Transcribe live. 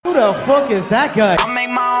the fuck is that guy? I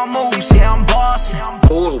make my own moves, yeah, I'm bossing.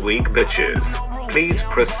 All weak bitches, please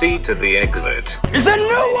proceed to the exit. Is there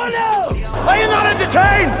no one else? Are you not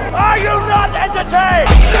entertained? Are you not entertained?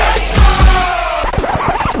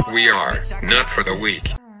 We are not for the weak.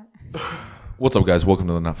 What's up, guys? Welcome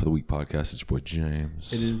to the Not for the Week podcast. It's your boy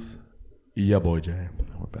James. It is yeah, boy Jam.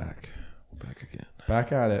 We're back. We're back again.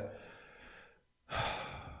 Back at it.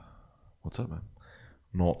 What's up, man?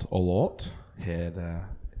 Not a lot. Had a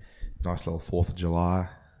nice little 4th of July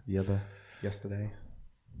yesterday.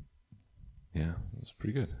 Yeah, it was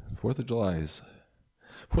pretty good. 4th of July is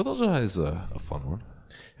a fun one.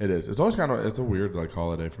 It is. It's always kind of, it's a weird like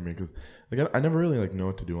holiday for me because like I never really like know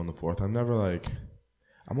what to do on the 4th.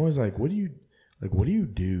 I'm always like, what do you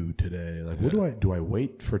do today? Like, what do I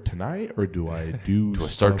wait for tonight or do I do? Do I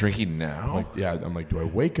start drinking now? I'm like, do I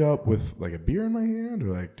wake up with like a beer in my hand or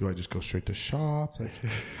like, do I just go straight to shots? Like,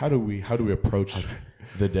 how do we approach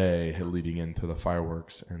the day leading into the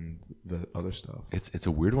fireworks and the other stuff? It's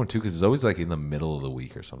a weird one too because it's always like in the middle of the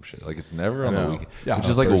week or some shit. Like it's never on the week. Yeah, which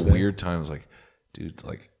is like Thursday. a weird time. It's like, dude,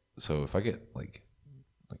 like so if I get like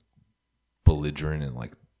belligerent and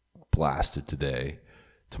like blasted today,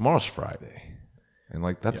 tomorrow's Friday. And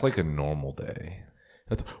like that's like a normal day.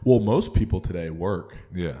 Most people today work.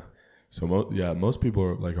 Yeah. So most people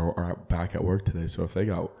are back at work today. So if they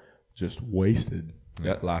got just wasted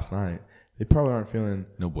last night, they probably aren't feeling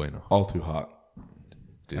No bueno. all too hot.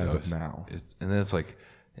 Dude, as of now. And then it's like,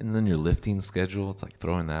 and then your lifting schedule, it's like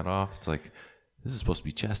throwing that off. It's like, this is supposed to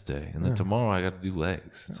be chest day. And then tomorrow I got to do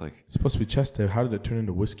legs. It's like. It's supposed to be chest day. How did it turn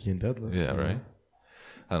into whiskey and deadlifts? Yeah, right?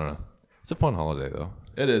 I don't know. It's a fun holiday though.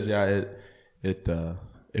 It is, yeah.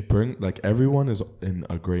 It brings, like, everyone is in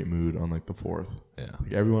a great mood on, like, the 4th. Yeah.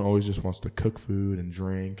 Like, everyone always just wants to cook food and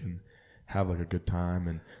drink and have, like, a good time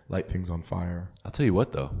and light things on fire. I'll tell you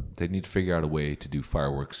what, though. They need to figure out a way to do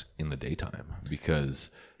fireworks in the daytime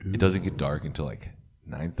because it doesn't get dark until, like,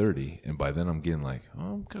 9:30. And by then I'm getting like,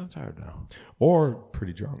 oh, I'm kind of tired now. Or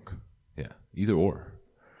pretty drunk. Yeah. Either or.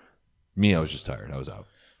 Me, I was just tired. I was out.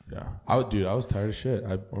 Yeah. I was tired as shit.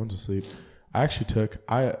 I went to sleep.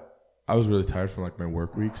 I was really tired from like my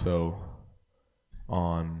work week, so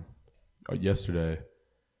on yesterday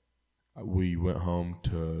we went home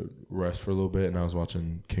to rest for a little bit, and I was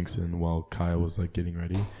watching Kingston while Kyle was like getting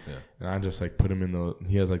ready. Yeah. And I just like put him in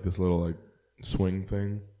he has like this little like swing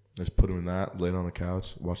thing. I just put him in that, laid on the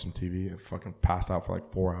couch, watched some TV, and fucking passed out for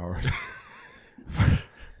like 4 hours.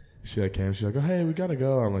 She like came, she's like, oh hey, we gotta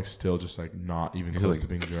go. I'm like still just like not even close to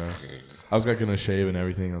being dressed. I was like gonna shave and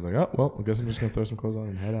everything. I was like, oh well, I guess I'm just gonna throw some clothes on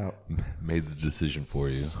and head out. Made the decision for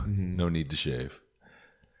you. Mm-hmm. No need to shave.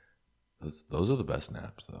 Those are the best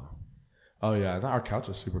naps though. Oh yeah, and our couch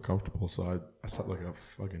is super comfortable, so I slept like a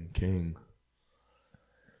fucking king.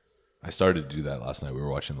 I started to do that last night. We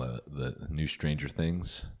were watching the new Stranger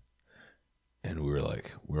Things, and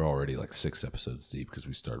we're already like 6 episodes deep because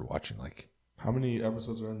we started watching like. How many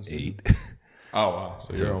episodes are in the season? 8. Oh, wow.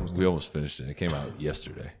 So we almost finished it. It came out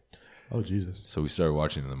yesterday. Oh, Jesus. So we started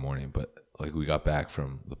watching in the morning, but like we got back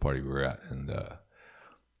from the party we were at, and I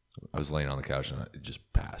was laying on the couch and I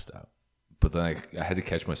just passed out. But then I had to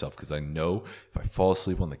catch myself because I know if I fall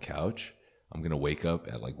asleep on the couch, I'm going to wake up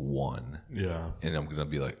at like 1. Yeah. And I'm going to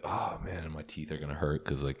be like, oh, man, and my teeth are going to hurt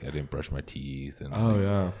because like I didn't brush my teeth. And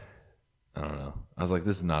yeah. I don't know. I was like,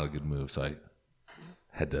 this is not a good move. So I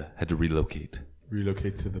had to relocate.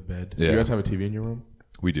 Relocate to the bed. Yeah. Do you guys have a TV in your room?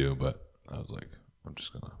 We do, but I was like, I'm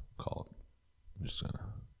just gonna call it. I'm just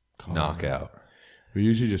gonna knock out. We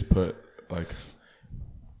usually just put like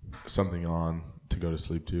something on to go to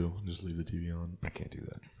sleep to. Just leave the TV on. I can't do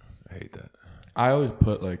that. I hate that. I always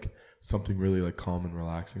put like something really like calm and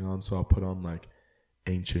relaxing on. So I'll put on like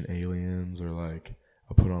Ancient Aliens or like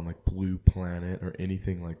I'll put on like Blue Planet or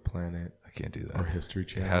anything like Planet. I can't do that. Or History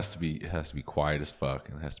Channel. It has to be quiet as fuck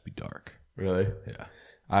and it has to be dark. Really? Yeah.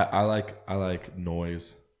 I like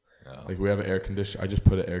noise. Oh. Like we have an air conditioner. I just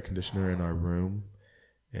put an air conditioner in our room,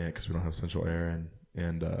 and because we don't have central air,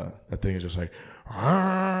 and that thing is just like,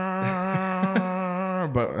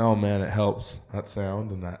 but oh man, it helps that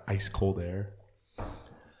sound and that ice cold air.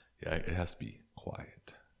 Yeah, it has to be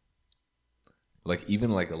quiet. Like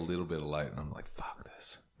even like a little bit of light, and I'm like, fuck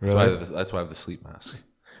this. Really? That's why I have the sleep mask.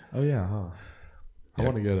 Oh yeah, huh? Yeah. I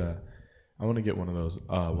want to get one of those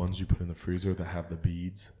ones you put in the freezer that have the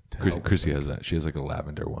beads. Chrissy has that. She has like a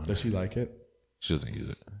lavender one. Does she like it? She doesn't use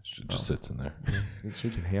it. She just sits in there. She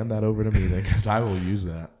can hand that over to me then, because I will use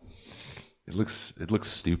that. It looks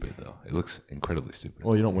stupid though. It looks incredibly stupid.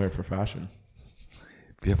 Well, you don't wear it for fashion.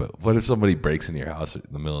 Yeah, but what if somebody breaks into your house in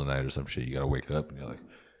the middle of the night or some shit? You gotta wake up and you're like,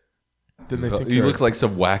 Then they think he looks like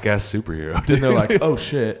some whack ass superhero. Then they're like, oh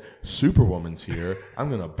shit, Superwoman's here. I'm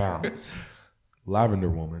gonna bounce. Lavender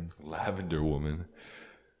Woman. Lavender Woman.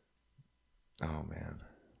 Oh man.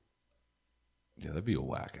 Yeah, that'd be a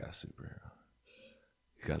whack ass superhero.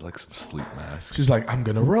 You got like some sleep mask. She's like, I'm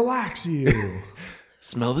gonna relax you.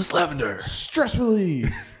 Smell this lavender. Stress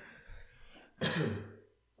relief.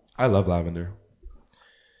 I love lavender.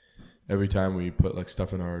 Every time we put like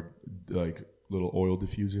stuff in our like little oil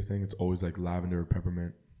diffuser thing, it's always like lavender or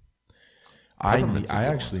peppermint. I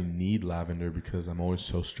actually need lavender because I'm always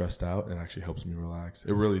so stressed out. It actually helps me relax.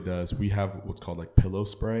 It really does. We have what's called like pillow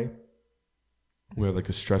spray. We have like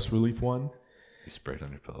a stress relief one. You spray it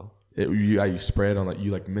on your pillow? You spray it on like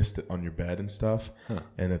you like mist it on your bed and stuff.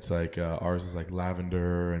 And it's like ours is like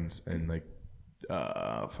lavender and like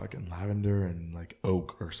fucking lavender and like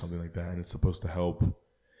oak or something like that. And it's supposed to help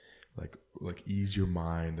like ease your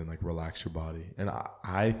mind and like relax your body. And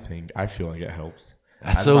I feel like it helps.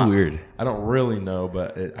 That's so weird. I don't really know,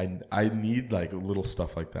 but I need like little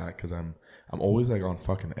stuff like that because I'm always like on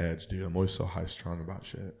fucking edge, dude. I'm always so high strung about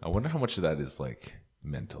shit. I wonder how much of that is like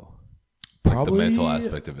mental. Probably like the mental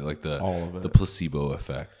aspect of it, like all of it. The placebo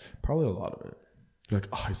effect. Probably a lot of it. You're like,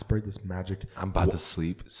 oh, I sprayed this magic. I'm about to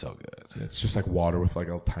sleep. So good. It's just like water with like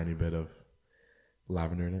a tiny bit of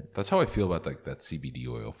lavender in it. That's how I feel about like that CBD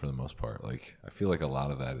oil for the most part. Like I feel like a lot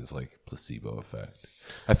of that is like placebo effect.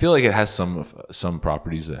 I feel like it has some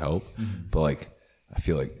properties that help, but like I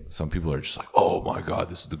feel like some people are just like, oh my god,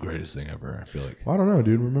 this is the greatest thing ever. I feel like I don't know,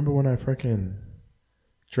 dude. Remember when I freaking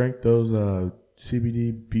drank those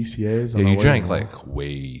CBD BCAAs? Yeah, you drank like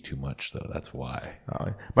way too much though. That's why.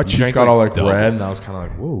 My cheeks got all like double. red, and I was kind of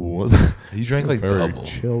like, whoa. You drank like very double.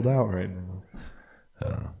 Chilled out right now. I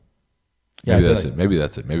don't know. Yeah, Maybe that's it. Maybe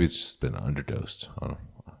that's it. Maybe it's just been underdosed. I don't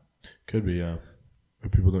know. Could be, yeah.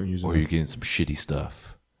 But people don't use it. Or you're getting some shitty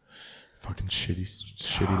stuff. Fucking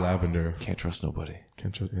shitty lavender. Can't trust nobody.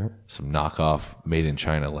 Can't trust. Yep. Some knockoff made in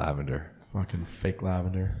China lavender. Fucking fake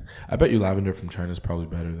lavender. I bet you lavender from China is probably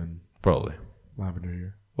better than Probably. lavender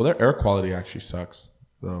here. Well, their air quality actually sucks,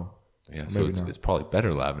 though. Yeah, so it's probably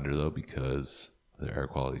better lavender though because their air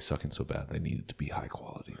quality is sucking so bad. They need it to be high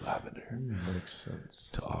quality lavender. Makes sense.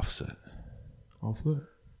 To offset. Offset.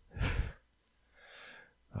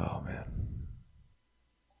 Oh man,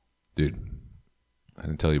 dude, I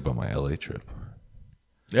didn't tell you about my LA trip.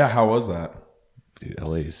 Yeah, how was that? Dude,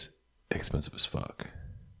 LA's expensive as fuck.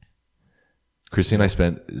 Chrissy and I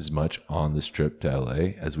spent as much on this trip to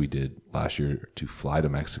LA as we did last year to fly to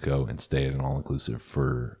Mexico and stay at an all-inclusive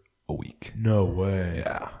for a week. No way.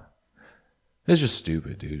 Yeah. It's just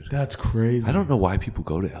stupid, dude. That's crazy. I don't know why people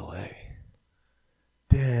go to LA.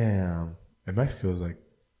 Damn. And Mexico is like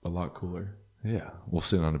a lot cooler. Yeah. We'll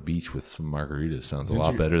sit on a beach with some margaritas. Sounds a Did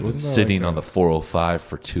lot you- better than wasn't there sitting like on the 405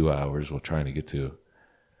 for 2 hours while trying to get to.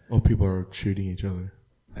 Oh, people are shooting each other.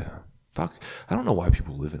 Yeah. Fuck. I don't know why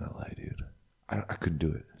people live in LA, dude. I couldn't do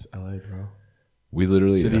it. It's LA, bro. We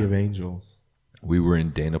literally City of Angels. we were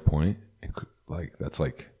in Dana Point, and like that's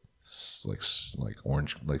like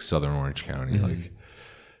Orange, like Southern Orange County, like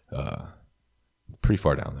pretty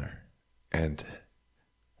far down there, and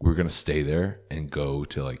we were gonna stay there and go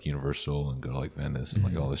to like Universal and go to like Venice and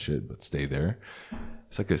like all this shit, but stay there.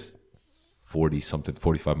 It's like a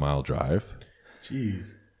 45-mile drive.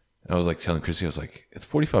 Jeez. And I was like telling Chrissy, I was like, it's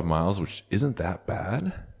 45 miles, which isn't that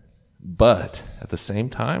bad. But at the same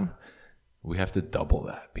time, we have to double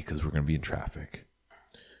that because we're going to be in traffic.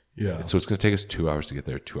 Yeah. And so it's going to take us 2 hours to get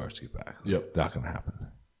there, 2 hours to get back. Yep. Not going to happen.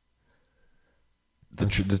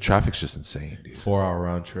 The traffic's just insane, dude. 4-hour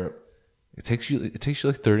round trip. It takes you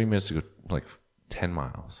like 30 minutes to go like 10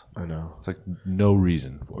 miles. I know. It's like no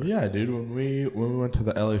reason for it. Yeah, dude. When we went to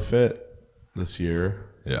the LA Fit this year,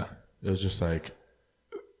 Yeah. it was just like,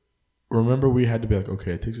 remember we had to be like,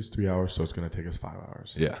 okay, it takes us 3 hours, so it's going to take us 5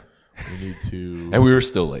 hours. Yeah. We need to. And we were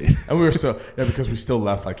still late. And we were still, yeah, because we still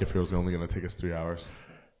left like if it was only going to take us 3 hours.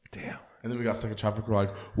 Damn. And then we got stuck in traffic. We're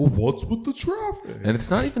like, well, what's with the traffic? And it's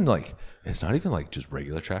not even like just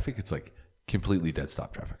regular traffic. It's like completely dead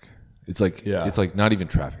stop traffic. It's like it's like not even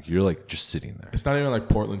traffic. You're like just sitting there. It's not even like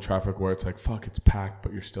Portland traffic where it's like, fuck, it's packed,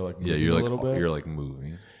 but you're still like moving You're a like little bit. you're like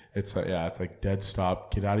moving. It's like, it's like dead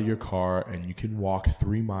stop. Get out of your car, and you can walk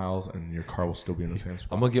 3 miles, and your car will still be in the same spot.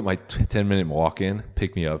 I'm gonna get my 10-minute walk in,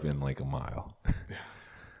 pick me up in like a mile.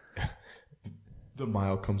 The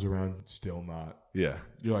mile comes around, still not. Yeah,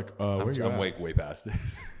 You're like, where you I'm at? way past it.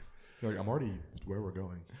 You're like, I'm already where we're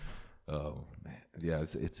going. Oh man, yeah.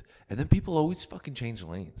 It's and then people always fucking change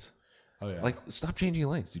lanes. Oh yeah, Like, stop changing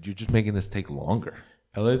lanes, dude. You're just making this take longer.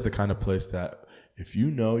 LA is the kind of place that if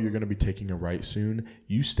you know you're going to be taking a right soon,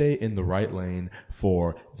 you stay in the right lane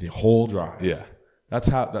for the whole drive. Yeah.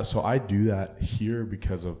 So I do that here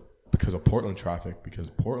because of Portland traffic, because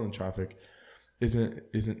Portland traffic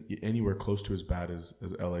isn't anywhere close to as bad as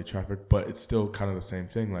LA traffic, but it's still kind of the same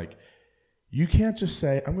thing. Like, you can't just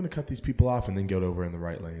say, I'm going to cut these people off and then get over in the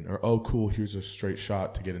right lane, or, oh, cool, here's a straight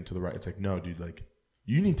shot to get into the right. It's like, no, dude, like,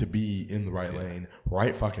 you need to be in the right lane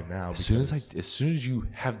right fucking now. As soon as you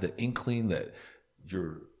have the inkling that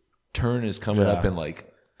your turn is coming up in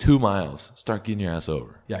like 2 miles, start getting your ass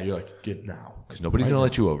over. Yeah, you're like, get now. Because nobody's going to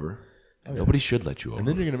let you over. And nobody should let you over. And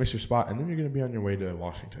then you're going to miss your spot, and then you're going to be on your way to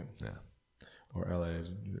Washington. Yeah. Or LA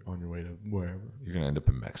is on your way to wherever. You're going to end up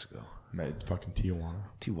in Mexico. Fucking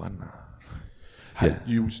Tijuana. Yeah.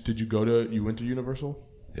 You went to Universal?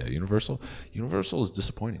 Yeah, Universal. Universal is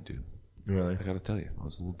disappointing, dude. Really? I got to tell you, I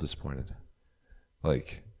was a little disappointed.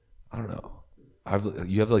 Like, I don't know.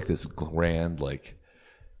 You have like this grand, like,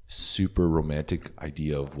 super romantic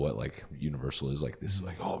idea of what like Universal is, like this,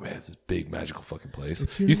 like, oh man, it's this big magical fucking place.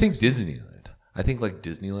 You think Disneyland? I think like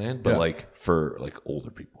Disneyland, but like for like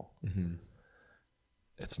older people. Mm-hmm.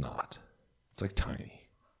 It's not. It's like tiny.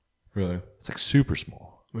 Really? It's like super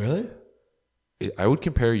small. Really? I would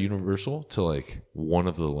compare Universal to like one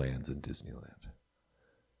of the lands in Disneyland.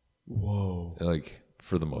 Whoa. Like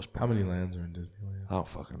for the most part. How many lands are in Disneyland? I don't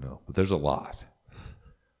fucking know, but there's a lot.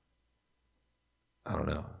 I don't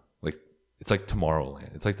know. Like, it's like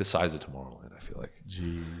Tomorrowland. It's like the size of Tomorrowland, I feel like.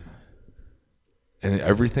 Jeez. And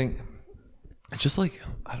everything, it's just like,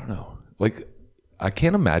 I don't know. Like, I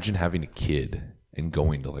can't imagine having a kid and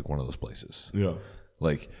going to like one of those places. Yeah.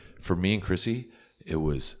 Like, for me and Chrissy, it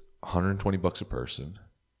was $120 a person.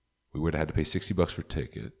 We would have had to pay $60 for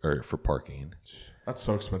ticket or for parking. That's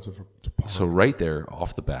so expensive to park. So right there,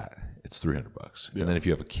 off the bat, it's $300. Yeah. And then if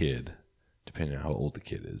you have a kid, depending on how old the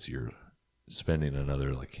kid is, you're spending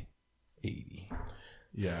another like 80,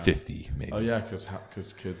 50 maybe. Oh yeah,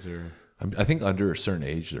 because kids are. I think under a certain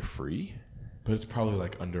age they're free, but it's probably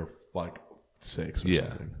like under like 6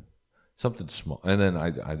 or something small. And then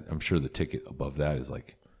I'm sure the ticket above that is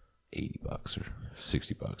like $80 or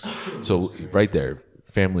 $60. So right there,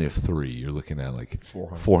 family of 3, you're looking at like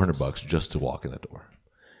 $400 just to walk in the door.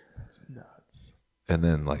 That's nuts. And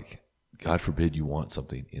then like, God forbid you want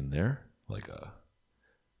something in there like a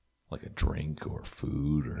drink or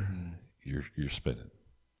food, or you're spending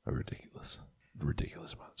a ridiculous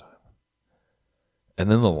amount of time. And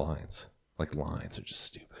then the lines are just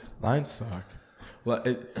stupid. Lines suck. Well,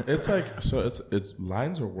 it's like, so it's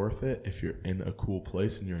lines are worth it if you're in a cool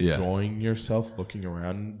place and you're enjoying yourself looking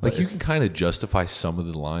around. Like you can kind of justify some of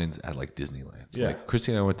the lines at like Disneyland. Yeah. Like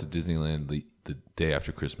Christy and I went to Disneyland the day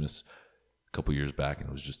after Christmas a couple years back, and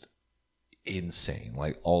it was just insane.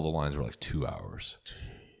 Like all the lines were like 2 hours.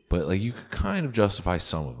 But like you could kind of justify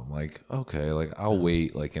some of them. Like, okay, like I'll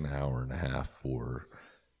wait like an hour and a half for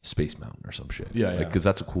Space Mountain or some shit. Yeah, like, because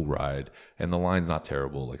that's a cool ride, and the line's not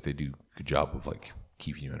terrible. Like they do a good job of like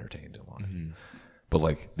keeping you entertained in line. Mm-hmm. But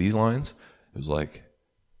like these lines, it was like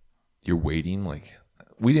you're waiting. Like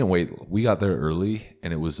we didn't wait. We got there early,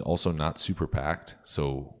 and it was also not super packed.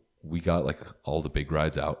 So we got like all the big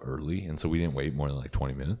rides out early, and so we didn't wait more than like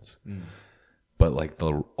 20 minutes. Mm. But like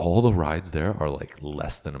all the rides there are like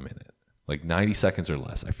less than a minute, like 90 seconds or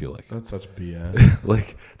less. I feel like that's such BS.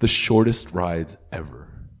 Like the shortest rides ever.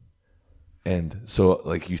 And so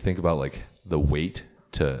like you think about like the wait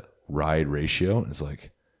to ride ratio, and it's like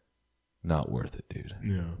not worth it, dude.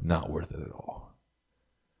 Yeah, not worth it at all.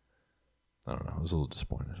 I don't know. I was a little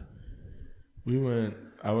disappointed.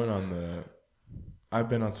 I've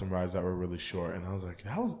been on some rides that were really short, and I was like,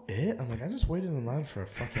 that was it? I'm like, I just waited in line for a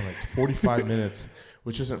fucking like 45 minutes,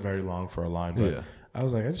 which isn't very long for a line, but I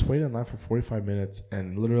was like, I just waited in line for 45 minutes,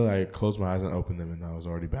 and literally I closed my eyes and opened them, and I was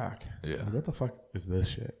already back. Yeah. Like, what the fuck is this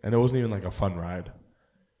shit? And it wasn't even like a fun ride.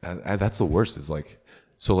 That's the worst. Is like,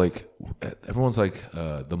 so like everyone's like,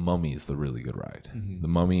 the Mummy is the really good ride. Mm-hmm. The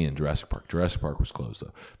Mummy and Jurassic Park. Jurassic Park was closed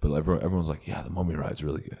though, but everyone's like, yeah, the Mummy ride's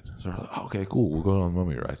really good. So we're like, oh, okay, cool, we'll go on the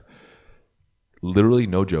Mummy ride. Literally,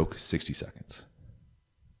 no joke, 60 seconds.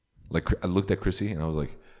 Like I looked at Chrissy and I was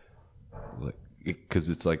like, because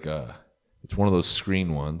it's like it's one of those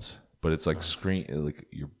screen ones, but it's like screen, like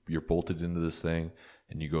you're bolted into this thing,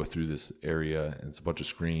 and you go through this area, and it's a bunch of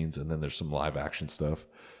screens, and then there's some live action stuff,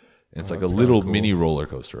 and it's like a little mini roller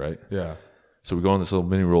coaster, right? Yeah. So we go on this little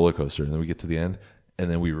mini roller coaster, and then we get to the end, and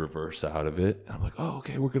then we reverse out of it, and I'm like, oh,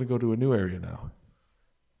 okay, we're gonna go to a new area now.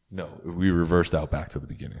 No, we reversed out back to the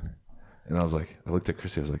beginning. And I was like, I looked at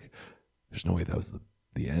Chrissy, I was like, there's no way that was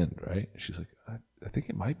the end, right? She's like, I think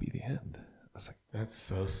it might be the end. I was like, that's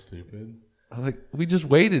so stupid. Like, we just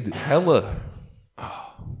waited hella.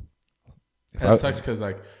 That sucks because,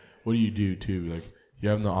 like, what do you do, too? Like, you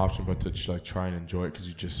have no option but to, like, try and enjoy it because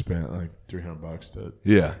you just spent, like, $300 to...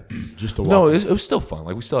 Yeah. Just to walk. No, it was still fun.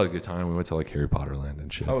 Like, we still had a good time. We went to, like, Harry Potter Land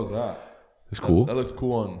and shit. How was that? It's cool. That looked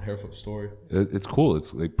cool on Hairflip Story. It's cool.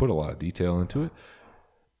 They put a lot of detail into it.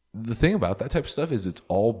 The thing about that type of stuff is it's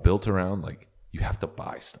all built around, like, you have to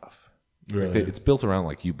buy stuff. Really? Like, it's built around,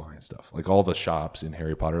 like, you buying stuff. Like, all the shops in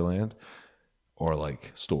Harry Potter Land are,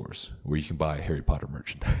 like, stores where you can buy Harry Potter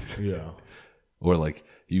merchandise. Yeah. Or, like,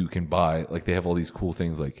 you can buy, like, they have all these cool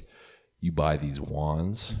things, like, you buy these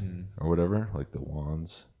wands or whatever, like the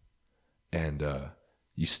wands, and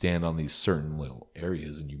you stand on these certain little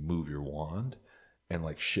areas and you move your wand, and,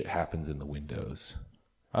 like, shit happens in the windows.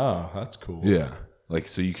 Oh, that's cool. Yeah. Like,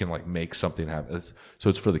 so you can, like, make something happen. So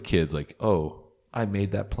it's for the kids, like, oh, I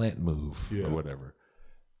made that plant move or whatever.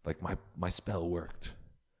 Like, my spell worked.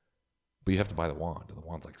 But you have to buy the wand, and the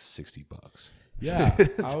wand's like $60. Yeah,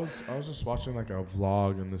 I was just watching, like, a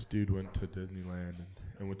vlog, and this dude went to Disneyland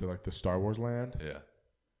and went to, like, the Star Wars land. Yeah.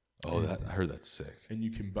 Oh, I heard that's sick. And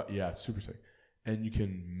you can it's super sick. And you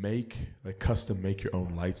can custom make your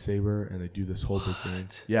own lightsaber, and they do this whole big thing.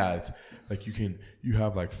 Yeah, it's like you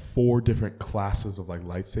have like 4 different classes of, like,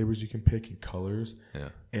 lightsabers you can pick and colors. Yeah.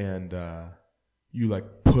 And you,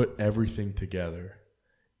 like, put everything together,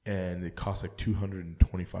 and it costs like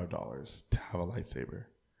 $225 to have a lightsaber.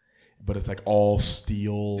 But it's, like, all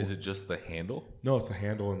steel. Is it just the handle? No, it's the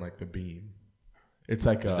handle and, like, the beam. It's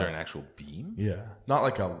like Is there an actual beam? Yeah, not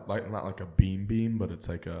like a beam, but it's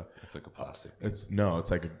like a. It's like a plastic. It's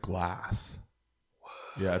like a glass.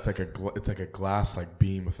 Whoa. Yeah, it's like a glass, like,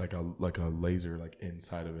 beam with like a laser, like,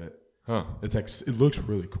 inside of it. Huh. It's like, it looks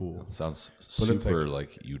really cool. It sounds But super it's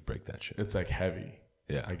like you'd break that shit. It's like heavy.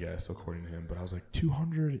 Yeah, I guess according to him. But I was like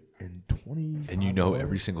 $220. And you know,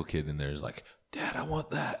 every single kid in there is like, "Dad, I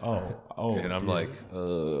want that." Oh, and I'm like,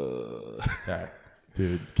 Yeah.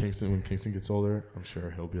 Dude, when Kingston gets older, I'm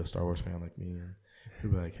sure he'll be a Star Wars fan like me, and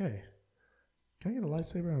he'll be like, "Hey, can I get a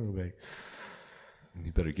lightsaber?" And I'll be like,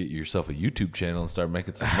 "You better get yourself a YouTube channel and start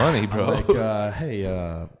making some money, bro." I'm like, "Hey,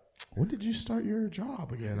 when did you start your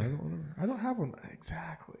job again? I don't have one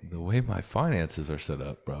exactly." The way my finances are set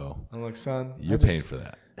up, bro. I'm like, "Son, you're paying for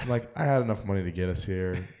that." I'm like, I had enough money to get us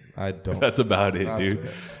here. I don't. That's about it, That's dude.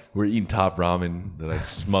 it. We're eating top ramen that I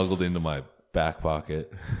smuggled into my back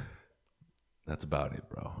pocket. That's about it,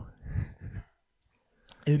 bro.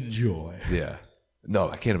 Enjoy. Yeah. No,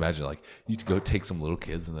 I can't imagine. Like, you go take some little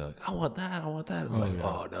kids and they're like, I want that. It's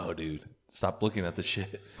oh, no, dude. Stop looking at the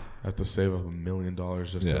shit. I have to save up $1 million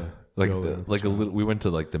just to like go there. a little. We went to,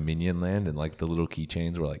 like, the Minion Land, and, like, the little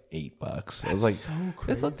keychains were like $8. I was like, so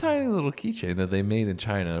crazy. It's a tiny little keychain that they made in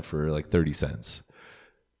China for like 30 cents.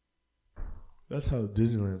 That's how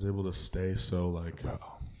Disneyland's able to stay so, like.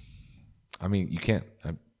 I mean, you can't.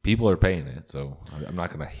 People are paying it, so I'm not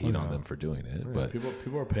going to hate on them for doing it. Yeah, but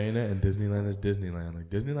people are paying it, and Disneyland is Disneyland. Like,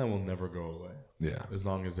 Disneyland will never go away. Yeah. As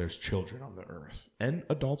long as there's children on the earth and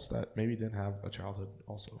adults that maybe didn't have a childhood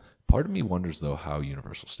also. Part of me wonders, though, how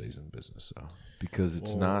Universal stays in business, though, because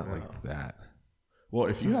it's not like that. Well,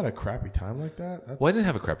 if you had a crappy time like that, well, I didn't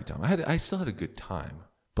have a crappy time. I still had a good time,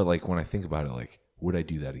 but, like, when I think about it, like, would I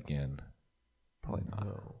do that again? Probably not.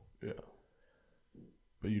 No. Yeah.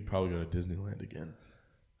 But you'd probably go to Disneyland again.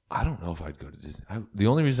 I don't know if I'd go to Disney. The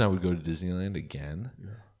only reason I would go to Disneyland again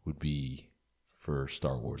would be for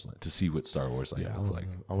Star Wars Land, to see what Star Wars Land was like.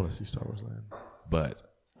 I want to see Star Wars Land.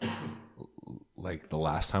 But, like, the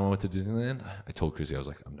last time I went to Disneyland, I told Chrissy, I was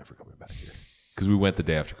like, I'm never coming back here. Because we went the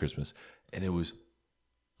day after Christmas, and it was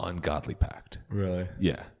ungodly packed. Really?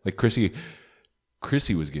 Yeah. Like, Chrissy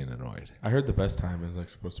was getting annoyed. I heard the best time is, like,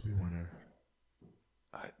 supposed to be winter.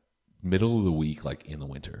 Middle of the week, like, in the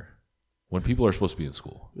winter. When people are supposed to be in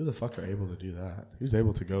school. Who the fuck are able to do that? Who's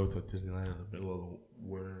able to go to Disneyland in the middle of the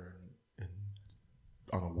winter and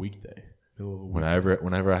on a weekday?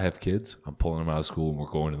 Whenever I have kids, I'm pulling them out of school and we're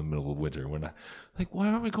going in the middle of winter. We're not like, why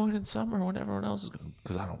aren't we going in summer when everyone else is going?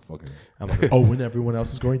 Because I don't fucking. I'm like, when everyone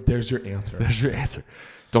else is going, there's your answer. There's your answer.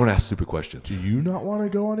 Don't ask stupid questions. Do you not want to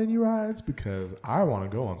go on any rides? Because I want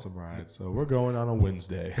to go on some rides. So we're going on a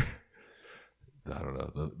Wednesday. I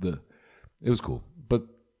don't know. It was cool, but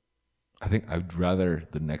I think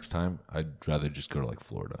the next time I'd rather just go to, like,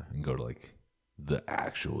 Florida and go to, like, the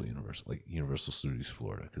actual Universal Studios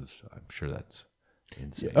Florida, because I'm sure that's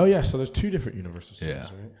insane. Oh yeah, so there's 2 different Universal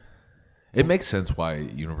Studios, right? It makes sense why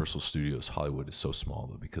Universal Studios Hollywood is so small,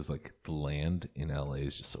 though, because, like, the land in LA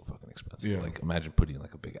is just so fucking expensive. Yeah. Like, imagine putting,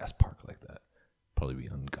 like, a big ass park like that. Probably be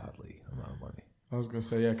ungodly amount of money. I was gonna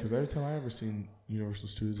say, yeah, because every time I ever seen Universal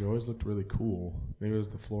Studios, it always looked really cool. Maybe it was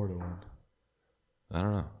the Florida one. I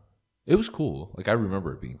don't know. It was cool. Like I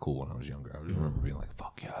remember it being cool when I was younger. I remember being like,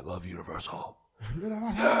 "Fuck yeah, I love Universal."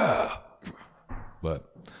 Yeah.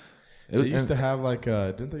 But they used to have like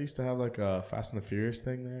didn't they used to have like a Fast and the Furious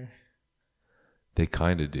thing there? They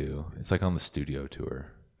kind of do. It's like on the studio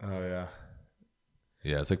tour. Oh yeah.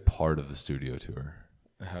 Yeah, it's like part of the studio tour.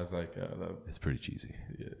 It has like It's pretty cheesy.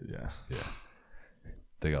 Yeah.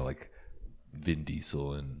 They got like Vin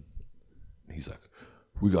Diesel and he's like,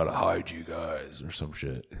 "We gotta hide you guys" or some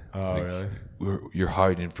shit. Oh like, really? You're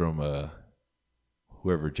hiding from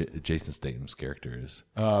whoever Jason Statham's character is.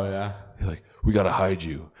 Oh yeah. You're like, "We gotta hide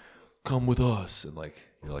you. Come with us." And like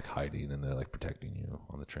you're like hiding and they're like protecting you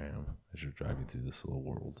on the tram as you're driving through this little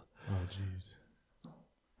world. Oh jeez.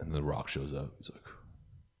 And The Rock shows up. He's like,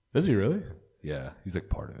 Is he really? yeah, he's like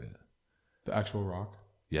part of it. The actual Rock?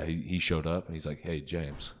 Yeah, he showed up and he's like, "Hey,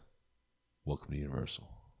 James, welcome to Universal."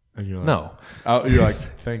 And you're like, No, oh, you're like,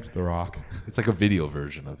 thanks, The Rock. it's like a video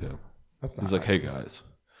version of him. That's not He's like, "Hey guys,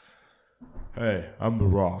 hey, I'm The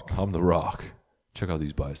Rock. I'm The Rock. Check out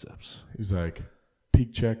these biceps." He's like,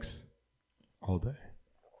 peak checks all day.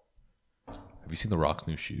 Have you seen The Rock's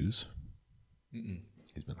new shoes?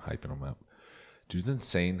 He's been hyping them up. Dude, it's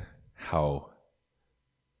insane how,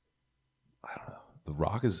 I don't know. The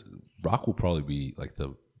Rock will probably be like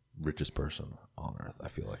the richest person on earth. I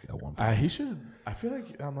feel like at one point. He should. I feel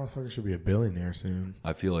like that motherfucker should be a billionaire soon.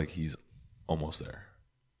 I feel like he's almost there.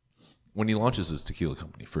 When he launches his tequila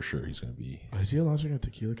company, for sure he's going to be. Is he launching a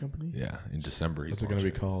tequila company? Yeah, in December. What's it going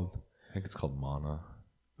to be called? I think it's called Mana.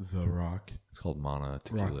 The Rock. It's called Mana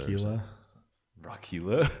Tequila. Rockila.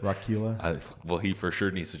 Rockila. Rockila. Well, he for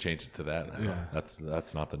sure needs to change it to that now. Yeah.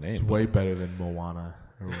 That's not the name. It's way better than Moana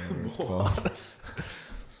or whatever it's called.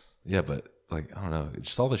 Yeah, but like I don't know,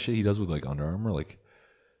 just all the shit he does with like Under Armour, like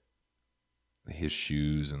his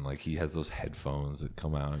shoes and like he has those headphones that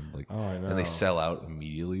come out and like Oh, I know. and they sell out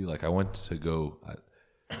immediately. Like I went to go,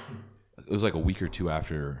 it was like a week or two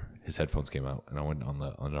after his headphones came out, and I went on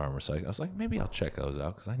the Under Armour site. I was like, maybe I'll check those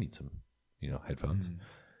out because I need some, headphones.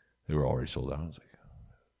 They were already sold out. I was like,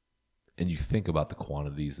 and you think about the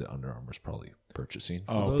quantities that Under Armour's probably purchasing. for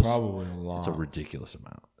Oh, those, probably a lot. It's a ridiculous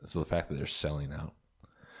amount. So the fact that they're selling out.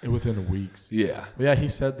 Within weeks. Yeah. But yeah, he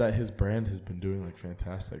said that his brand has been doing like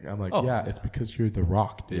fantastic. I'm like, Oh. yeah, it's because you're The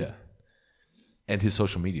Rock, dude. Yeah. And his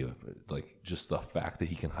social media, like just the fact that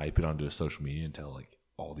he can hype it onto his social media and tell like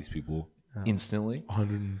all these people instantly.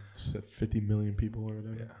 150 million people or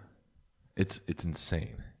whatever. Yeah. It's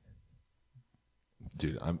insane.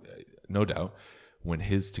 Dude, I'm no doubt when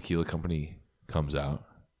his tequila company comes out,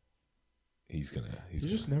 he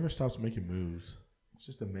just never stops making moves. He's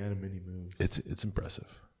just a man of many moves. It's impressive.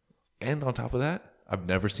 And on top of that, I've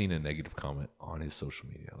never seen a negative comment on his social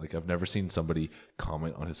media. Like I've never seen somebody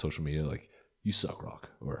comment on his social media like, "You suck, Rock,"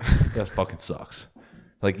 or "That fucking sucks."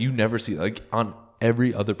 Like you never see, like on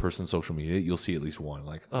every other person's social media, you'll see at least one.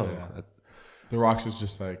 Like, oh, Yeah. The Rock's is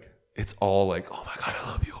just like, it's all like, "Oh my god, I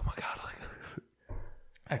love you." Oh my god,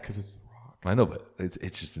 like, because it's The Rock. I know, but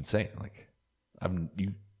it's just insane. Like,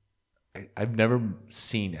 I've never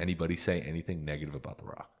seen anybody say anything negative about The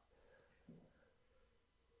Rock.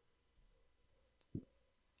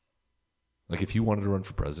 Like, if you wanted to run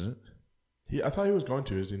for president, I thought he was going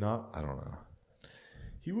to. Is he not? I don't know,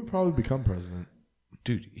 He would probably become president.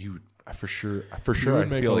 dude. He would. For sure. He I would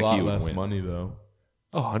make feel a like lot he would less win. money though.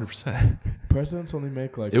 Oh, 100%. Presidents only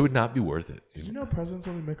make like. It would not be worth it. Did you know presidents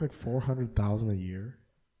only make like $400,000 a year?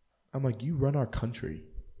 I'm like, you run our country.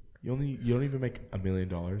 You don't even make $1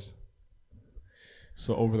 million.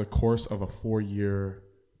 So over the course of a 4-year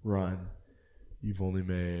run, you've only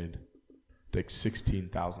made like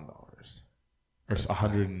 $16,000 or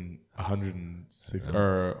 106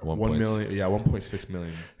 or 1 million. Yeah, 1.6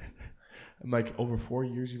 million. I'm like, over 4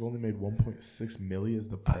 years, you've only made 1.6 million as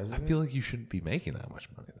the I president. feel like you shouldn't be making that much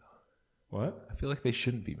money, though. What? I feel like they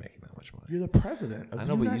shouldn't be making that much money. You're the president. Of I the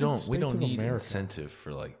know, but United we States don't of need America. incentive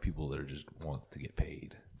for like people that are just want to get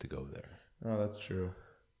paid to go there. Oh, that's true.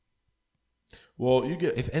 Well, you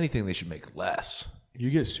get If anything, they should make less.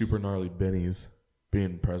 super gnarly bennies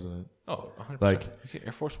being president. Oh, 100%. Like- you get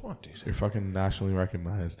Air Force One, dude. You're fucking nationally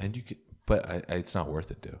recognized. And you could, but it's not worth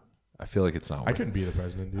it, dude. I feel like it's not worth I couldn't be the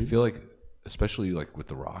president, it. dude. I feel like, especially like with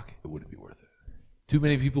The Rock, it wouldn't be worth it. Too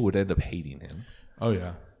many people would end up hating him Oh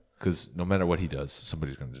yeah, because no matter what he does,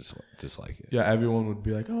 somebody's going to dislike it. yeah. Everyone would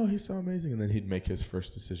be like, "Oh, he's so amazing," and then he'd make his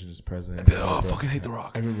first decision as president. And be like, "Oh, I fucking hate The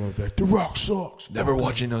Rock. Everyone would be like, "The Rock sucks." Never Fuck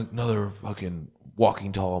watching another fucking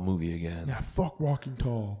Walking Tall movie again." him." Yeah, fuck Walking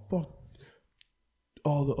Tall. Fuck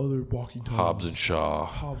all the other Walking Tall. Hobbs and Shaw.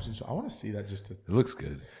 Hobbs and Shaw. I want to see that just to. It looks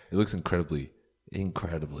good. It looks incredibly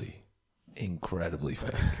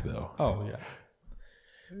fake, though. Oh yeah.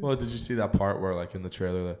 Well, did you see that part where, like, in the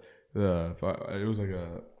trailer, it was like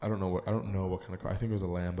I don't know what kind of car. I think it was a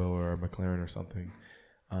Lambo or a McLaren or something,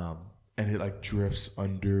 and it like drifts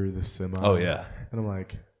under the semi. Oh yeah, and I'm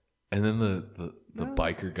like, and then the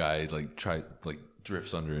biker guy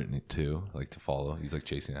drifts under it too, like to follow. He's like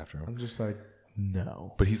chasing after him. I'm just like,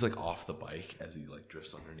 no. But he's like off the bike as he like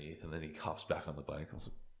drifts underneath, and then he hops back on the bike. I was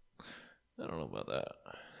like, I don't know about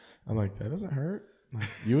that. I'm like, that doesn't hurt. Like,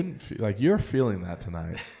 you wouldn't feel, like you're feeling that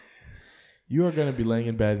tonight. You are gonna be laying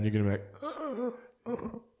in bed and you're gonna be like,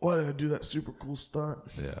 why did I do that super cool stunt?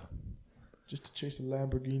 Yeah, just to chase a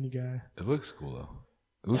Lamborghini guy. It looks cool though.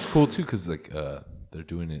 It looks cool too because like they're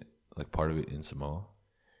doing it like part of it in Samoa.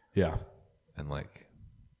 Yeah, and like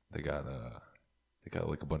they got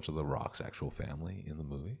like a bunch of The Rock's actual family in the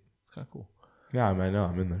movie. It's kind of cool. Yeah, I know.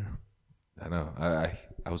 I'm in there. I know.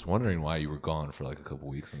 I was wondering why you were gone for like a couple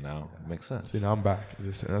weeks, and now it makes sense. See, now I'm back.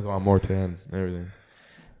 That's why I'm more tan and everything.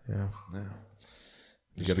 Yeah.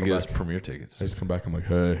 You got to get us premiere tickets. I just come back. I'm like,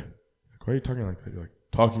 hey, like, why are you talking like that? You're like,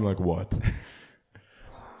 talking like what?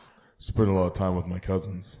 Spend a lot of time with my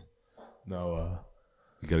cousins. No.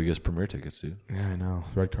 You got to get us premiere tickets, dude. Yeah, I know.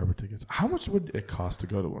 Red carpet tickets. How much would it cost to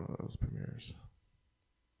go to one of those premieres?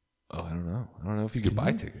 Oh, I don't know. I don't know if you could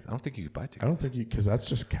buy tickets. I don't think you could buy tickets. I don't think because that's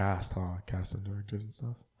just cast, huh? Cast and directors and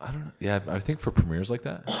stuff. I don't know. Yeah, I think for premieres like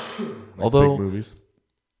that. Like although big movies.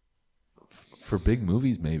 For big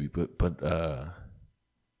movies, maybe, but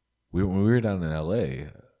when we were down in LA,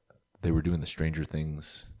 they were doing the Stranger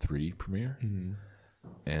Things 3 premiere,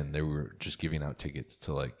 and they were just giving out tickets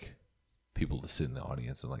to like people to sit in the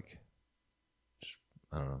audience and like, just,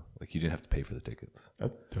 I don't know, like you didn't have to pay for the tickets.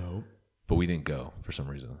 That's dope. But we didn't go for some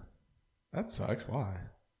reason. That sucks. Why?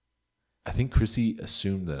 I think Chrissy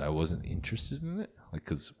assumed that I wasn't interested in it. Like,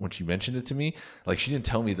 because when she mentioned it to me, like, she didn't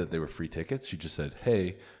tell me that they were free tickets. She just said,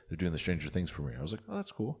 hey, they're doing the Stranger Things premiere. I was like, oh,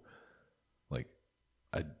 that's cool. Like,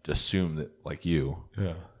 I assumed that, like you,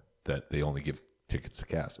 that they only give tickets to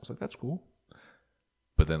cast. I was like, that's cool.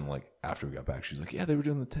 But then, like, after we got back, she's like, yeah, they were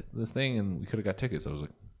doing the thing, and we could have got tickets. I was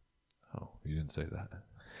like, oh, you didn't say that.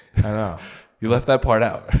 I know. You left that part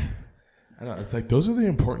out. I know. It's like, those are the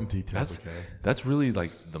important details, That's really,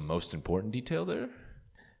 like, the most important detail there.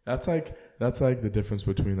 That's like the difference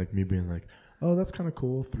between, like, me being like, oh, that's kind of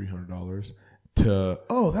cool, $300, to,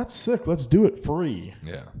 oh, that's sick, let's do it free.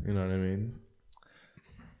 Yeah. You know what I mean?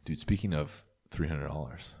 Dude, speaking of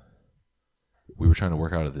 $300, we were trying to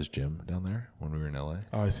work out at this gym down there when we were in LA.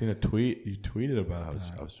 Oh, I seen a tweet. You tweeted about I was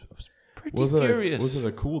pretty was furious. Was it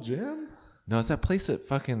a cool gym? No, it's that place that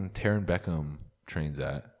fucking Taron Beckham trains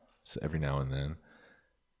at every now and then.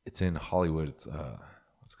 It's in Hollywood. It's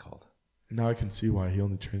what's it called? Now I can see why he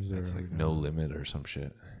only trains there. It's like No Limit or some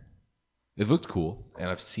shit. It looked cool, and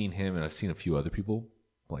I've seen him, and I've seen a few other people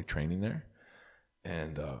like training there,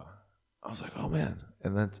 and I was like, oh man,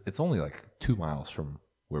 and then it's only like 2 miles from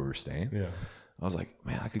where we were staying. Yeah, I was like,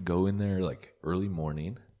 man, I could go in there like early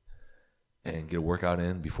morning and get a workout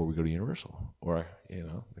in before we go to Universal, or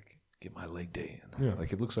like get my leg day in. Yeah,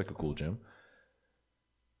 like it looks like a cool gym.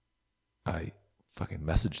 I fucking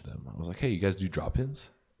messaged them. I was like, hey, you guys do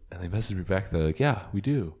drop-ins? And they messaged me back. They're like, yeah, we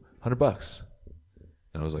do. $100.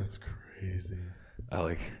 And I was like, that's crazy.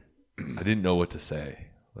 I didn't know what to say.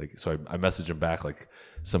 Like, so I messaged him back like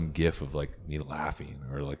some gif of like me laughing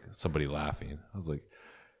or like somebody laughing. I was like,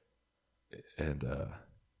 and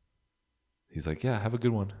he's like, yeah, have a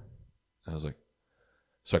good one. And I was like,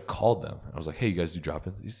 so I called them. I was like, hey, you guys do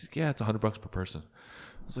drop-ins? He's like, yeah, it's $100 per person.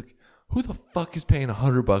 I was like, who the fuck is paying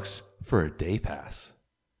 $100 for a day pass?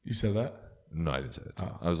 You said that? No, I didn't say that. To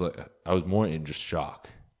him. I was like, I was more in just shock.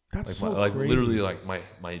 That's like so like crazy. literally, like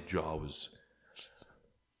my jaw was.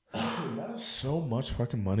 That is so much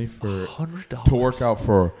fucking money for $100 to work out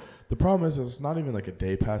for. The problem is it's not even like a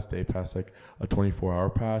day pass, like a 24-hour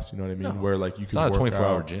pass. You know what I mean? No, where like you it's can not a work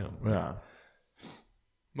 24-hour out. gym. Yeah.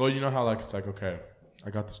 Well, you know how like it's like, okay, I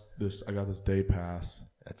got this day pass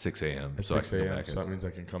At 6 a.m. at so 6 a.m. So that means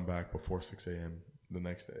I can come back before 6 a.m. the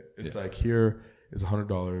next day. It's like, here is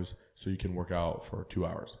 $100 so you can work out for 2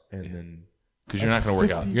 hours, and then because you're not going to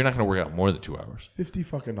work out. You're not going to work out more than 2 hours. $50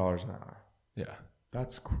 fucking an hour. Yeah.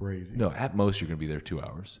 That's crazy. No, at most you're going to be there 2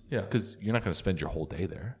 hours. Yeah. Because you're not going to spend your whole day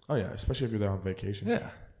there. Oh yeah, especially if you're there on vacation. Yeah.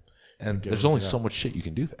 And there's only so much shit you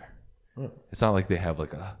can do there. Yeah. It's not like they have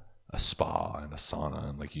like a spa and a sauna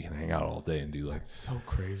and like you can hang out all day and do like. That's so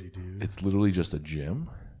crazy, dude. It's literally just a gym.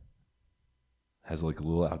 Has like a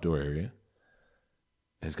little outdoor area.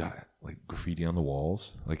 It's got like graffiti on the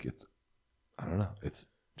walls. Like I don't know. It's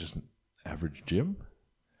just an average gym.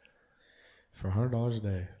 For $100 a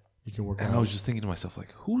day, you can work out. And I was just thinking to myself,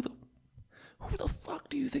 like, who the fuck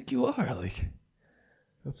do you think you are? Like,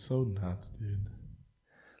 That's so nuts, dude.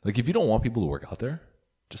 Like, if you don't want people to work out there,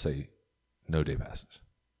 just say no day passes.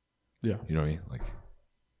 Yeah. You know what I mean? Like,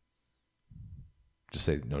 just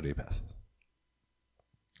say no day passes.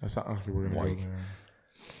 That's not like we're going to go there.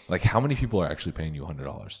 Like, how many people are actually paying you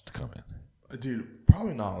 $100 to come in? Dude,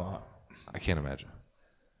 probably not a lot. I can't imagine.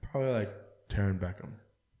 Probably like Taron Beckham.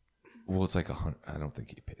 Well, it's like $100. I don't think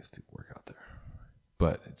he pays to work out there.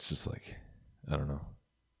 But it's just like, I don't know.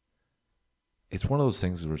 It's one of those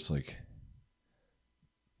things where it's like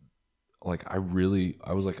I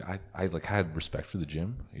had respect for the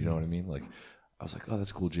gym. You know what I mean? Like, I was like, oh,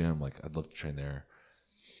 that's a cool gym. Like, I'd love to train there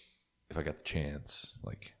if I got the chance.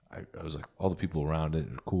 Like, I was like, all the people around it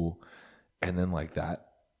are cool. And then like that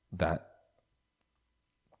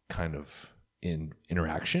kind of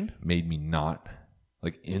interaction made me not,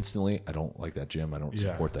 like, instantly, I don't like that gym. I don't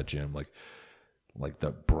support that gym. Like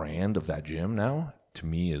the brand of that gym now to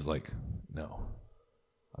me is like, no,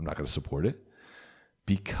 I'm not going to support it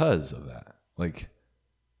because of that. Like,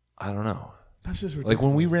 I don't know. That's just ridiculous. Like,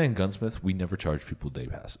 when we ran Gunsmith, we never charged people day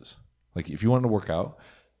passes. Like, if you wanted to work out,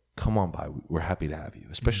 come on by. We're happy to have you,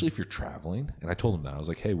 especially if you're traveling. And I told him that. I was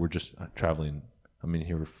like, hey, we're just traveling. I'm in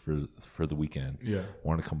here for the weekend. Yeah.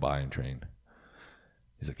 Want to come by and train.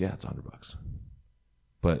 He's like, yeah, it's $100.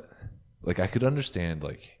 But, like, I could understand,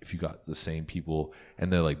 like, if you got the same people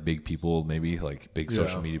and they're like big people, maybe like big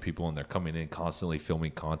social media people, and they're coming in constantly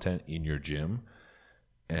filming content in your gym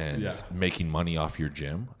and making money off your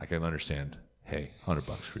gym, I can understand, hey, $100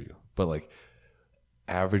 for you. But, like,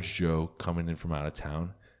 average Joe coming in from out of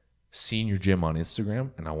town, seeing your gym on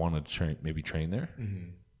Instagram, and I want to train there. Mm-hmm.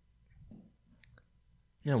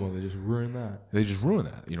 Yeah, well, they just ruin that.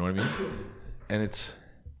 You know what I mean? And it's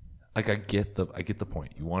like, I get the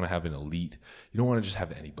point. You want to have an elite. You don't want to just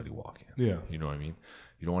have anybody walk in. Yeah. You know what I mean?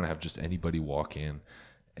 You don't want to have just anybody walk in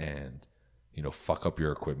and, you know, fuck up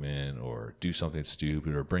your equipment or do something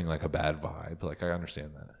stupid or bring like a bad vibe. Like, I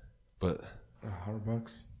understand that. But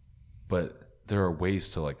 $100. But there are ways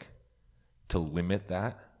to limit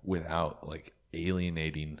that without like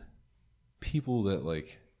alienating people that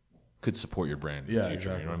like could support your brand in the future.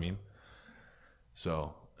 Exactly. You know what I mean?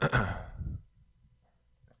 So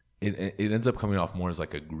it ends up coming off more as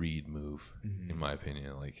like a greed move, in my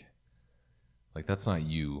opinion. Like that's not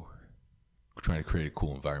you trying to create a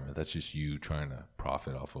cool environment. That's just you trying to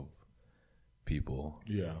profit off of people.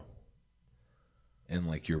 Yeah. And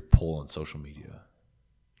like your pull on social media.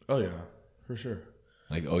 Oh yeah, for sure.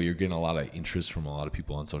 Like, oh, you're getting a lot of interest from a lot of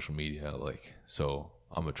people on social media. Like, so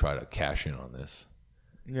I'm gonna try to cash in on this.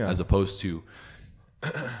 Yeah. As opposed to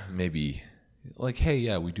maybe like, hey,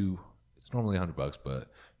 yeah, we do. It's normally $100,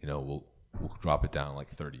 but you know, we'll drop it down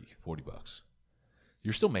like $30, $40.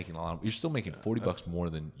 You're still making a lot. You're still making $40 more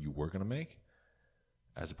than you were gonna make,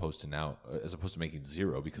 as opposed to making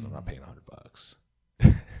zero because I'm not paying $100.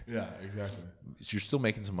 Yeah, exactly. So you're still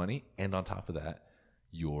making some money, and on top of that,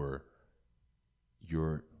 you're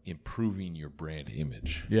improving your brand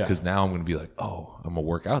image. Yeah. Because now I'm going to be like, oh, I'm going to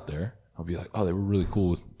work out there. I'll be like, oh, they were really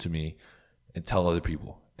cool to me, and tell other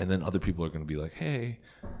people. And then other people are going to be like, hey,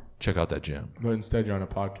 check out that gym. But instead, you're on a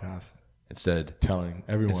podcast. Telling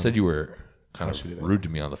everyone. Instead, you were kind of rude to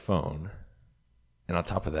me on the phone. And on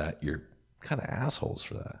top of that, you're kind of assholes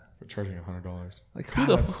for that. For charging $100. Like, who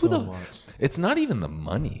the it's not even the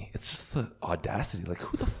money. It's just the audacity. Like,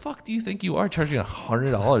 who the fuck do you think you are charging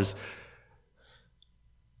 $100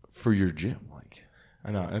 for your gym? Like,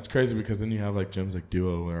 I know. And it's crazy because then you have like gyms like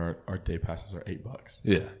Duo where our day passes are $8.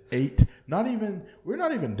 Yeah. We're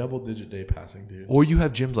not even double digit day passing, dude. Or you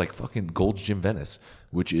have gyms like fucking Gold's Gym Venice,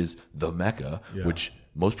 which is the Mecca, which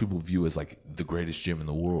most people view as like the greatest gym in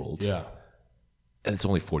the world. Yeah. And it's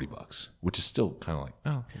only $40, which is still kind of like,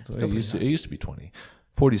 oh, it used to be 20.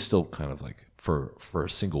 40 is still kind of like for a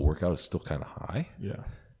single workout, it's still kind of high. Yeah.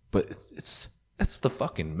 But that's the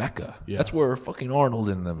fucking Mecca. Yeah. That's where fucking Arnold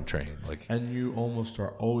and them train. Like, and you almost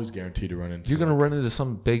are always guaranteed to run into. You're gonna run into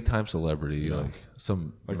some big time celebrity, like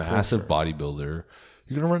some massive bodybuilder.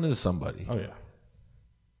 You're gonna run into somebody. Oh yeah.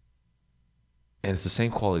 And it's the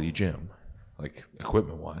same quality gym, like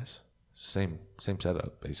equipment wise, same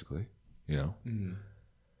setup basically. You know,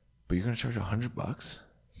 but you're gonna charge $100.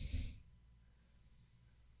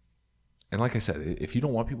 And like I said, if you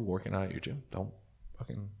don't want people working out at your gym, don't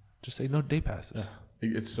fucking just say no day passes.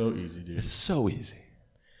 Yeah. It's so easy, dude. It's so easy.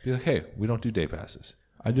 Be like, hey, we don't do day passes.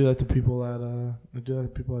 I do that to people at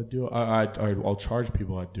Duo. I'll charge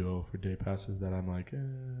people at Duo for day passes that I'm like,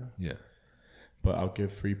 yeah. But I'll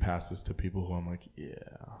give free passes to people who I'm like,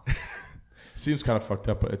 yeah. Seems kind of fucked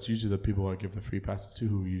up, but it's usually the people I give the free passes to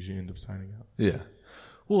who usually end up signing up. Yeah.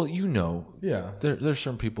 Well, you know, Yeah. there's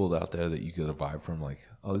certain people out there that you get a vibe from, like,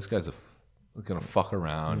 oh, this guy's gonna fuck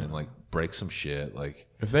around and like break some shit. Like,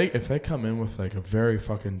 If they come in with like a very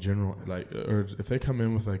fucking general, like, or if they come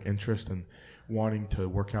in with like interest and wanting to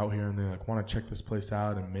work out here and they like want to check this place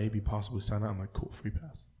out and maybe possibly sign up, I'm like, cool, free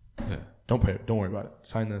pass. yeah. Don't pay it. Don't worry about it.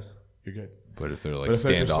 Sign this. You're good. But if they're like But if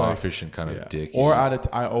they're just, standoffish and kind of dicky, Or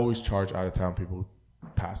I always charge out of town people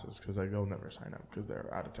passes because like they'll never sign up because they're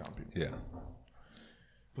out of town people. yeah,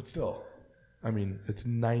 But still, I mean, it's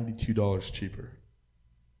 $92 cheaper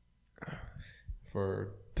for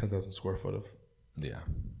 10,000 square foot of yeah.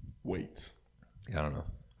 weights. I don't know.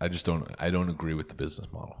 I don't agree with the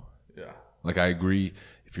business model. Yeah. Like, I agree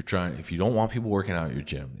if you don't want people working out at your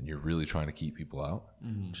gym and you're really trying to keep people out,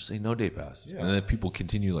 just say no day passes. Yeah. And then people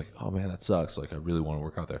continue like, oh man, that sucks. Like, I really want to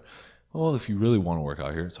work out there. Well, if you really want to work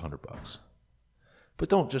out here, it's $100. But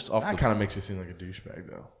don't just off That the kind of makes you seem like a douchebag,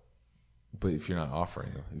 though. But if you're not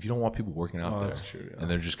offering them, if you don't want people working out there, that's true, yeah. and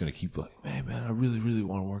they're just going to keep like, hey man, I really, really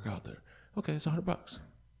want to work out there. Okay, it's $100.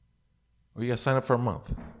 Or you got to sign up for a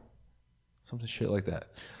month. Something shit like that.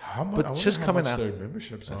 How much? But just coming out, their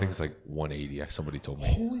memberships I think it's like $180. Somebody told me,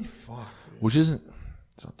 Holy fuck, dude. which isn't.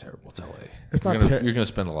 It's not terrible. It's LA. It's you're not gonna, ter- you're going to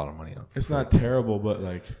spend a lot of money on it. It's not terrible, but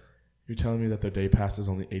like, you're telling me that their day pass is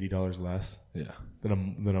only $80 less Yeah.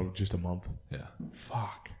 than just a month. Yeah.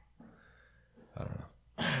 Fuck. I don't know.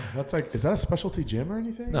 That's like, is that a specialty gym or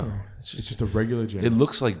anything? No, Or it's it's just- just a regular gym. It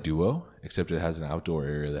looks like Duo, except it has an outdoor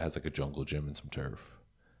area that has like a jungle gym and some turf.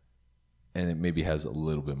 And it maybe has a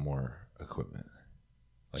little bit more equipment.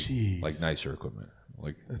 Jeez. Like nicer equipment.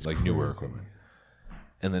 Like That's newer crazy. equipment.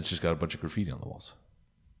 And then it's just got a bunch of graffiti on the walls.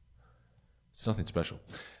 It's nothing special.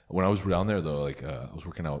 When I was down there though, like I was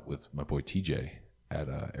working out with my boy TJ at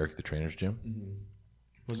Eric the Trainer's gym.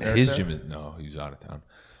 Was And Eric his there? gym is he was out of town.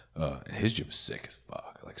 And his gym is sick as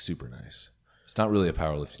fuck, like super nice. It's not really a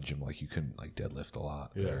powerlifting gym, like you couldn't like deadlift a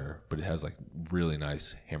lot there, but it has like really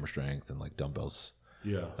nice hammer strength and like dumbbells,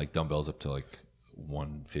 Yeah. like dumbbells up to like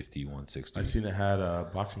 150, 160. I seen it had a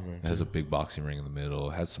boxing ring. It has a big boxing ring in the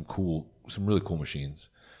middle. It has some really cool machines,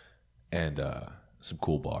 and some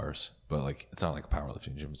cool bars. But like, it's not like a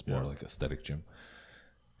powerlifting gym. It's more like aesthetic gym.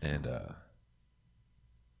 And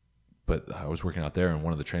but I was working out there, and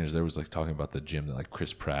one of the trainers there was like talking about the gym that like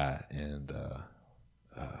Chris Pratt and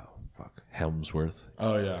Helmsworth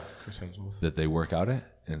Oh yeah, Chris Hemsworth. that they work out at,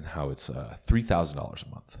 and how it's $3,000 a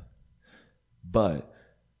month. But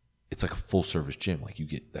it's like a full service gym. Like you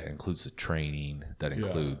get that includes the training, that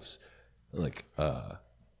includes like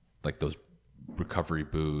those recovery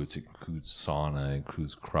boots, it includes sauna, it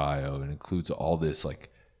includes cryo, it includes all this like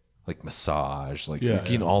massage. Like you're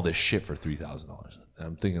getting all this shit for $3,000. And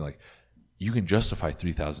I'm thinking like, you can justify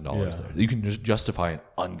 $3,000 there. You can just justify an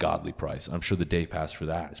ungodly price. I'm sure the day pass for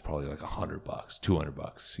that is probably like $100,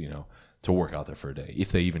 $200, you know, to work out there for a day,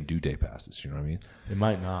 if they even do day passes. You know what I mean? It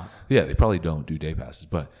might not. Yeah, they probably don't do day passes,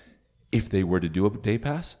 but if they were to do a day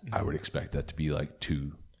pass, I would expect that to be like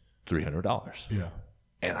 $200-$300. Yeah.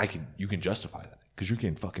 And you can justify that because you're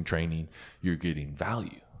getting fucking training, you're getting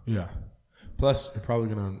value. Yeah. Plus, you're probably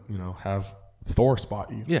gonna, have Thor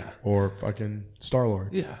spot you. Yeah. Or fucking Star-Lord.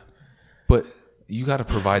 Yeah, but you got to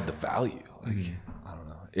provide the value. Like I don't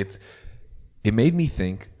know, it made me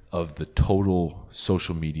think of the total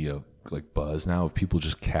social media like buzz now of people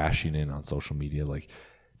just cashing in on social media, like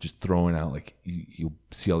just throwing out like you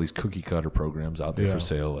see all these cookie cutter programs out there for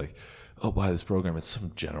sale, like, oh, buy this program. It's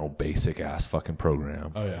some general basic ass fucking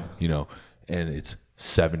program. Oh yeah. You know, and it's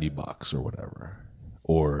 $70 or whatever.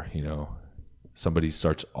 Or, somebody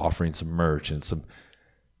starts offering some merch and some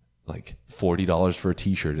like $40 for a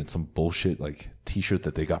t-shirt and some bullshit like t-shirt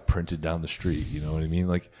that they got printed down the street. You know what I mean?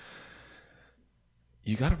 Like,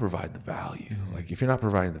 you got to provide the value. Like, if you're not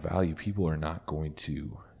providing the value, people are not going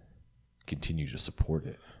to continue to support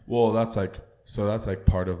it. Well, that's like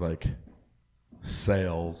part of like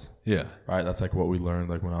sales. Yeah. Right? That's like what we learned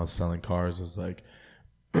like when I was selling cars is like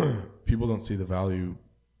people don't see the value.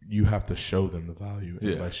 You have to show them the value.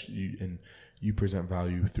 And you present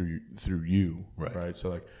value through you. Right. So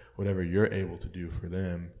like whatever you're able to do for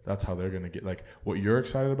them, that's how they're going to get like what you're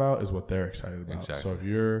excited about is what they're excited about. Exactly. So if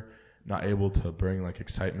you're not able to bring like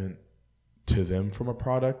excitement to them from a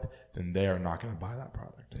product, then they are not going to buy that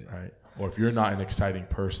product. Right. Or if you're not an exciting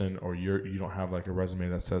person or you don't have like a resume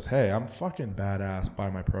that says, hey, I'm fucking badass, buy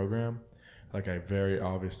my program. Like I very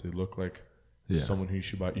obviously look like someone who you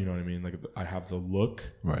should buy, you know what I mean? Like I have the look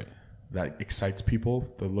that excites people,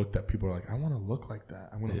 the look that people are like, I want to look like that.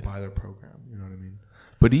 I want to buy their program. You know what I mean?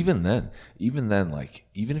 But even then, like,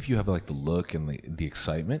 even if you have like the look and the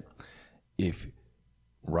excitement, if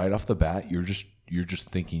right off the bat, you're you're just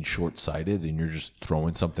thinking short-sighted and you're just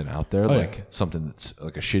throwing something out there, like something that's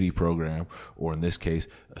like a shitty program, or in this case,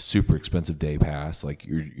 a super expensive day pass. Like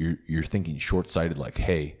you're thinking short-sighted, like,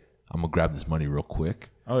 hey, I'm gonna grab this money real quick.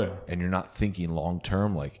 Oh yeah. And you're not thinking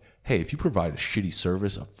long-term, like, hey, if you provide a shitty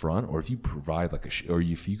service up front, or if you provide like or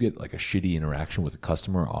if you get like a shitty interaction with a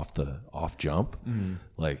customer off jump,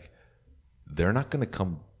 like they're not gonna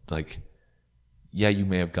come. Like, yeah, you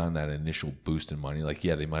may have gotten that initial boost in money. Like,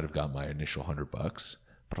 yeah, they might have got my initial $100,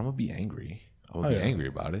 but I'm gonna be angry. I'm gonna be angry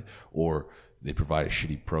about it. Or they provide a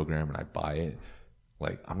shitty program and I buy it.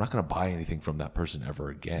 Like, I'm not gonna buy anything from that person ever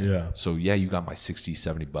again. Yeah. So yeah, you got my $60,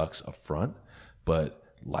 $70 up front, but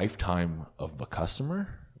lifetime of a customer,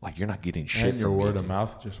 like, you're not getting shit And your from me, word of dude.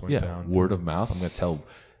 mouth just went down. Word of mouth. I'm gonna tell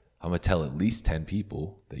at least 10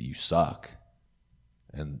 people that you suck,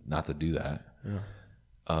 and not to do that. Yeah.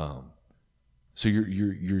 So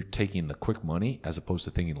you're taking the quick money as opposed to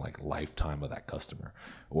thinking like lifetime of that customer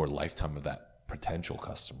or lifetime of that potential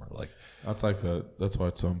customer. Like, That's why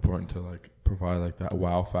it's so important to like provide like that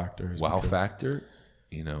wow factor. factor,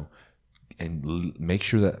 you know, and make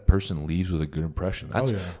sure that person leaves with a good impression.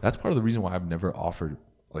 That's part of the reason why I've never offered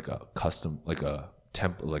like a custom, like a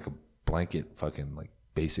like a blanket fucking like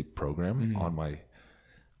basic program on my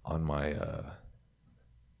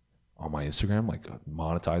Instagram, like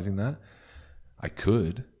monetizing that. I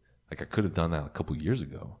could have done that a couple years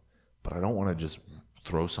ago, but I don't want to just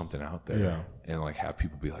throw something out there and like have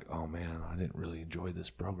people be like, oh man, I didn't really enjoy this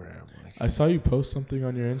program. Like, I saw you post something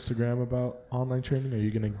on your Instagram about online training. Are you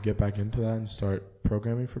gonna get back into that and start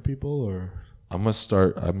programming for people, or? I'm gonna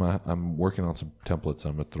start. I'm working on some templates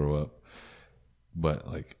I'm gonna throw up, but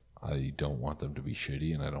like, I don't want them to be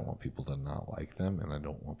shitty, and I don't want people to not like them, and I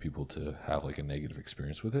don't want people to have like a negative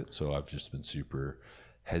experience with it. So I've just been super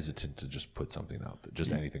hesitant to just put something out there,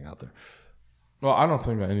 just anything out there. Well, I don't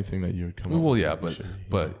think that anything that you would come up Well, with yeah, would be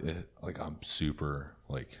but shitty, like, I'm super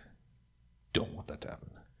like, don't want that to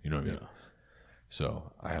happen. You know what I mean?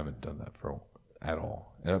 So I haven't done that at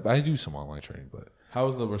all. And I do some online training, but how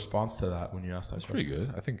was the response to that when you asked that it's question? pretty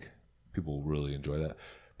good. I think people really enjoy that.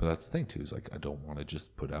 But that's the thing too, is like, I don't want to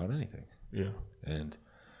just put out anything. Yeah. And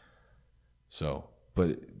so,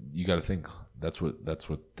 but you got to think, that's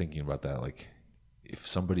what thinking about that, like, if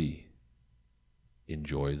somebody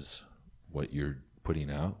enjoys what you're putting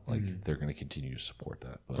out, like, they're going to continue to support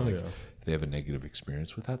that. But if they have a negative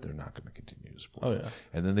experience with that, they're not going to continue to support it.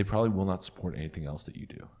 And then they probably will not support anything else that you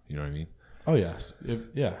do. You know what I mean? Oh, yes.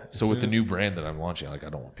 Yeah. So with the new brand that I'm launching, like, I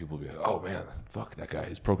don't want people to be like, oh man, fuck that guy,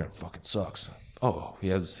 his program fucking sucks. Oh, he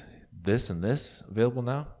has this and this available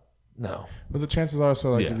now? No. But the chances are,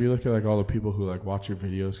 so like, if you look at like all the people who like watch your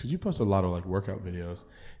videos, because you post a lot of like workout videos,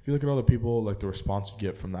 if you look at all the people, like the response you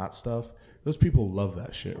get from that stuff, those people love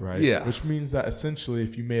that shit, right? Yeah. Which means that essentially,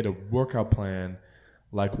 if you made a workout plan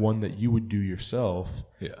like one that you would do yourself,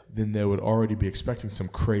 then they would already be expecting some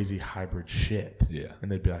crazy hybrid shit. Yeah.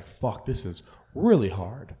 And they'd be like, fuck, this is really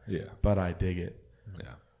hard. Yeah. But I dig it.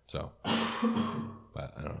 Yeah. So,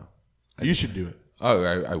 but I don't know. You should do it. Oh,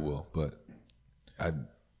 I will, but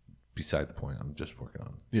beside the point. I'm just working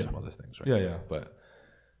on some other things right now. Yeah. But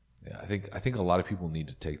yeah, I think a lot of people need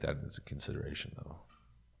to take that into consideration, though.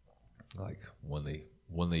 Like,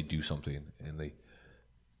 when they do something, and they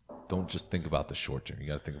don't just think about the short term. You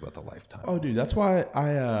got to think about the lifetime. Oh, dude, that's why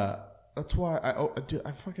I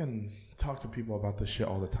fucking talk to people about this shit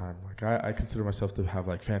all the time. Like, I consider myself to have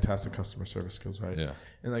like fantastic customer service skills, right? Yeah.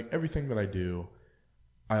 And like everything that I do,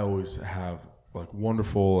 I always have like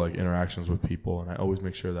wonderful like interactions with people, and I always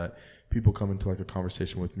make sure that people come into like a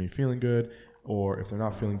conversation with me feeling good, or if they're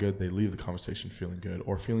not feeling good, they leave the conversation feeling good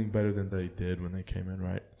or feeling better than they did when they came in,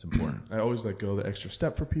 right? It's important. I always like go the extra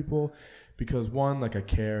step for people because, one, like I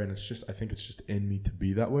care, and I think it's just in me to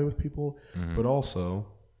be that way with people. But also,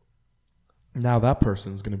 now that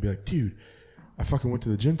person's going to be like, dude, I fucking went to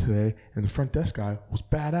the gym today, and the front desk guy was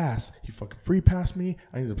badass. He fucking free passed me.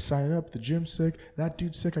 I ended up signing up. The gym's sick. That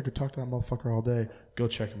dude's sick. I could talk to that motherfucker all day. Go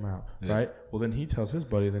check him out, right? Well, then he tells his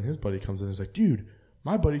buddy, then his buddy comes in and is like, dude,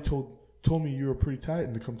 my buddy told me you were pretty tight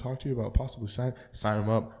and to come talk to you about possibly sign him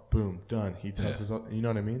up. Boom, done. He tells his, you know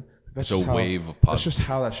what I mean? That's it's just a wave of positivity. That's just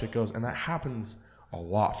how that shit goes, and that happens a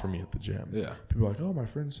lot for me at the gym. Yeah, people are like, oh, my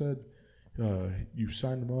friend said you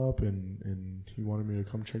signed him up and he wanted me to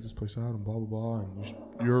come check this place out and blah blah blah, and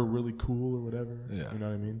you're really cool or whatever. Yeah, you know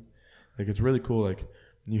what I mean? Like, it's really cool. Like,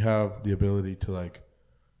 you have the ability to like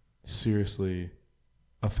seriously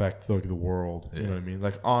affect like the world. You know what I mean?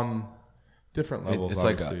 Like, on different levels.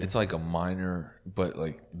 It's like a minor, but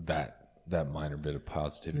like that minor bit of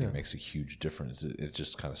positivity makes a huge difference. It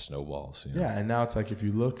just kind of snowballs. You know? Yeah, and now it's like if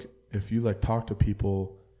you like talk to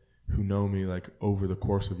people who know me like over the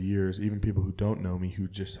course of years, even people who don't know me, who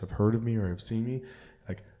just have heard of me or have seen me,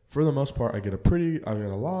 like for the most part, I get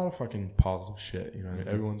a lot of fucking positive shit. You know,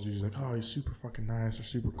 everyone's usually like, oh, he's super fucking nice or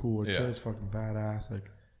super cool or Jay's fucking badass. Like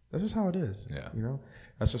that's just how it is. Yeah. You know,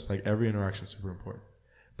 that's just like every interaction is super important.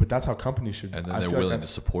 But that's how companies should. And then they're willing to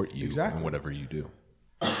support you in whatever you do.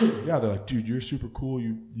 Yeah, they're like, dude, you're super cool.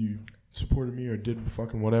 You supported me or did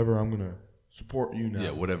fucking whatever. I'm gonna support you now.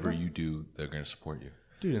 Yeah, whatever you do, they're gonna support you.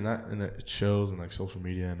 Dude, and that it shows in like social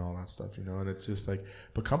media and all that stuff, you know. And it's just like,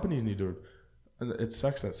 but companies need to. It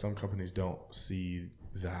sucks that some companies don't see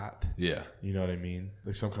that. Yeah, you know what I mean.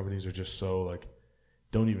 Like some companies are just so like,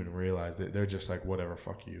 don't even realize it. They're just like, whatever,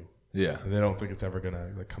 fuck you. Yeah, and they don't think it's ever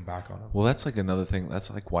gonna like come back on them. Well, that's like another thing.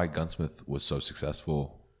 That's like why Gunsmith was so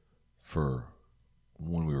successful for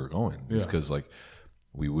when we were going. Is because like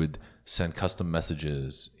we would send custom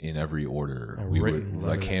messages in every order. We would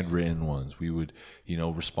like handwritten ones. We would, you know,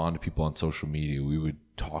 respond to people on social media. We would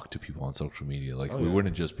talk to people on social media. Like we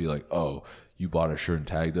wouldn't just be like, oh, you bought a shirt and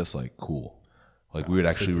tagged us. Like, cool. Like we would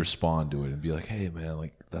actually respond to it and be like, hey man,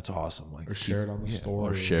 like that's awesome. Like or share it on the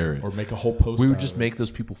story. Or share it. Or make a whole post. We would just make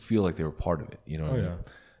those people feel like they were part of it. You know what I mean?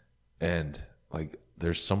 Yeah. And like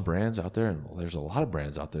there's some brands out there and there's a lot of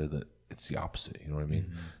brands out there that it's the opposite. You know what I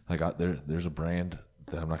mean? Like there's a brand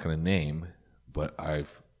that I'm not going to name, but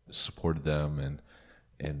I've supported them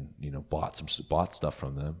and you know bought stuff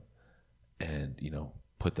from them, and you know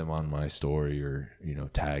put them on my story or you know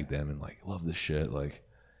tagged them and like love this shit like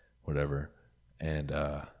whatever, and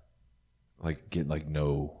like get like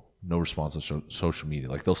no response on social media.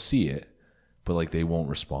 Like they'll see it, but like they won't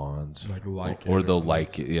respond. Like or they'll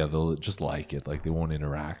like it. Yeah, they'll just like it. Like they won't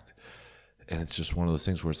interact, and it's just one of those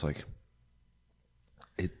things where it's like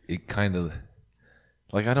it kind of.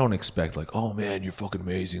 Like, I don't expect, like, oh, man, you're fucking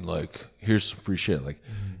amazing. Like, here's some free shit. Like,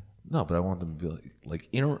 no, but I want them to be like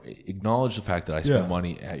acknowledge the fact that I spent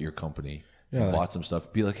money at your company and bought some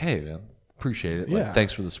stuff. Be like, hey, man, appreciate it. Like,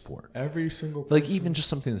 thanks for the support. Every single person. Like, even just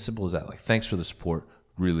something as simple as that. Like, thanks for the support.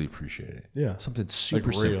 Really appreciate it. Yeah. Something super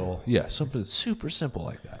like simple. Real. Yeah, something super simple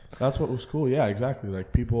like that. That's what was cool. Yeah, exactly.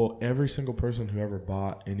 Like, people, every single person who ever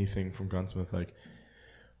bought anything from Gunsmith, like,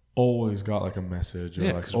 always got like a message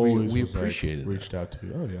or like always we was appreciated like, reached out to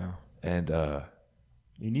you. Oh yeah. And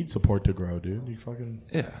you need support to grow, dude. You fucking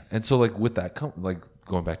And so like with that like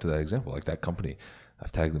going back to that example, like that company,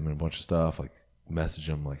 I've tagged them in a bunch of stuff, like message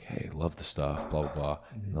them like, hey, love the stuff, blah blah blah.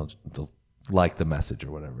 And they'll like the message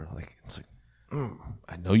or whatever. Like it's like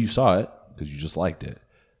I know you saw it because you just liked it.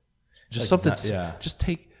 Just like something just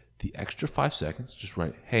take the extra 5 seconds, just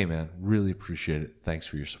write, hey man, really appreciate it. Thanks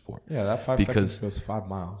for your support. Yeah, that 5 seconds goes 5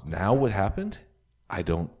 miles. Now what happened? I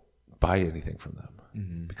don't buy anything from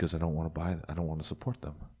them because I don't want to support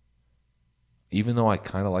them. Even though I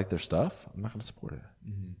kind of like their stuff, I'm not going to support it.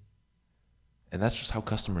 And that's just how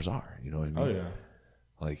customers are. You know what I mean? Oh yeah.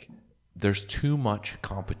 Like there's too much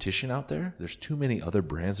competition out there. There's too many other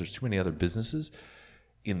brands. There's too many other businesses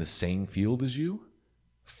in the same field as you.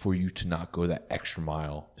 For you to not go that extra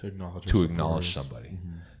mile to acknowledge somebody.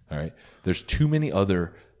 All right. There's too many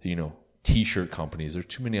other, you know, t-shirt companies. There's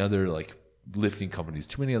too many other like lifting companies,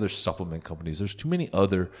 too many other supplement companies. There's too many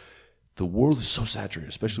other, the world is so saturated,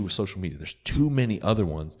 especially with social media. There's too many other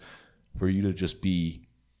ones for you to just be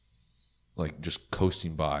like just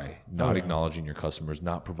coasting by, not acknowledging your customers,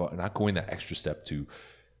 not going that extra step to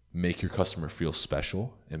make your customer feel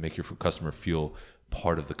special and make your customer feel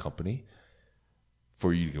part of the company.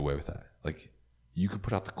 For you to get away with that. Like, you could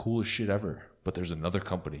put out the coolest shit ever, but there's another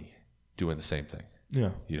company doing the same thing. Yeah.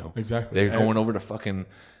 You know? Exactly. They're going over to fucking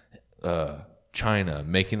China,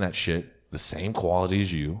 making that shit the same quality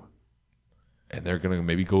as you, and they're going to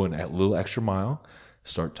maybe go in a little extra mile,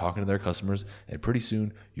 start talking to their customers, and pretty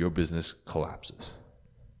soon your business collapses.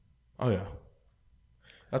 Oh, yeah.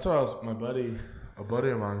 That's what a buddy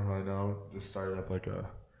of mine who I know just started up like a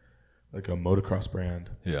motocross brand.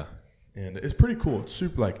 Yeah. And it's pretty cool. It's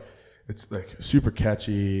super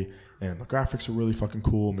catchy, and the graphics are really fucking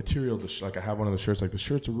cool. Material, like I have one of the shirts. Like the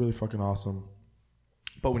shirts are really fucking awesome.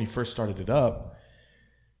 But when he first started it up,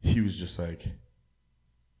 he was just like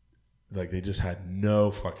they just had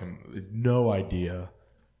no idea,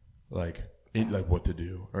 like what to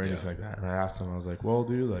do or anything like that. And I asked him, I was like, well,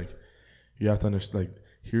 dude, like you have to understand, like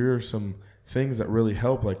here are some things that really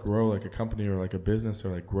help like grow like a company or like a business or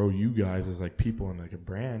like grow you guys as like people and like a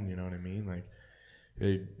brand, you know what I mean? Like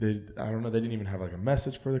they I don't know, they didn't even have like a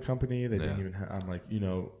message for the company. They didn't even I'm like, you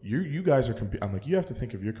know, you guys are I'm like, you have to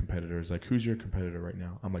think of your competitors. Like, who's your competitor right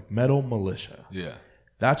now? I'm like, Metal Militia. Yeah.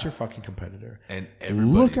 That's your fucking competitor. And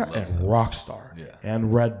everybody look at Rockstar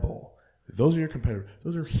and Red Bull. Those are your competitors.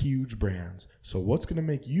 Those are huge brands. So what's going to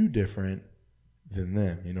make you different than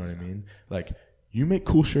them? You know what I mean? Like, you make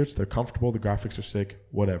cool shirts. They're comfortable. The graphics are sick.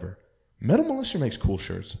 Whatever. Metal Militia makes cool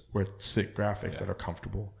shirts with sick graphics that are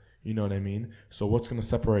comfortable. You know what I mean? So what's going to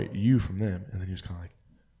separate you from them? And then he was kind of like,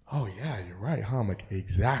 oh, yeah, you're right, huh? I'm like,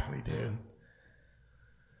 exactly, dude.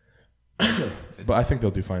 But I think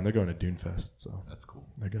they'll do fine. They're going to Dune Fest, so That's cool.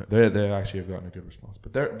 they actually have gotten a good response.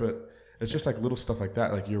 But it's just like little stuff like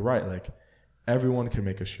that. Like, you're right. Like, everyone can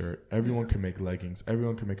make a shirt. Everyone can make leggings.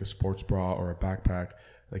 Everyone can make a sports bra or a backpack.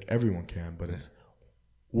 Like, everyone can. But it's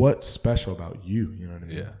what's special about you. You know what I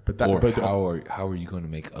mean? Yeah. But how are you going to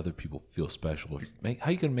make other people feel special? How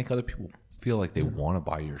are you going to make other people feel like they want to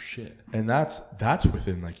buy your shit? And that's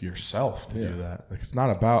within like yourself to do that. Like, it's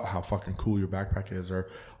not about how fucking cool your backpack is or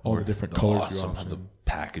all the different colors you awesome option. the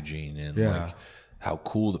packaging and like how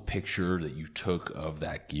cool the picture that you took of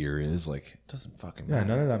that gear is. Like, it doesn't fucking matter.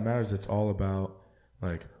 None of that matters. It's all about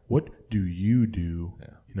like, what do you do,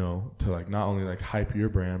 you know, to like not only like hype your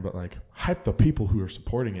brand, but like hype the people who are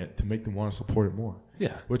supporting it to make them want to support it more.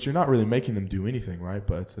 Yeah. Which you're not really making them do anything, right?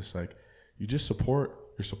 But it's just like, you just support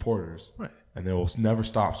your supporters. Right. And they will never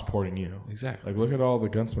stop supporting you. Exactly. Like, look at all the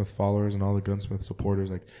Gunsmith followers and all the Gunsmith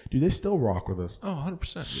supporters. Like, dude, they still rock with us. Oh,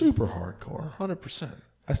 100%. Super hardcore. 100%.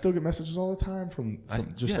 I still get messages all the time from like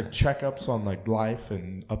checkups on like life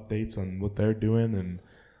and updates on what they're doing, and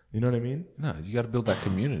you know what I mean? No, you got to build that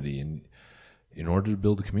community, and in order to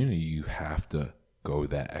build a community, you have to go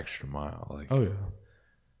that extra mile. Like, oh yeah,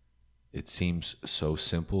 it seems so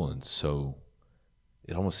simple and so.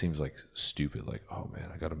 It almost seems like stupid. Like, oh man,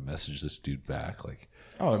 I got to message this dude back. Like,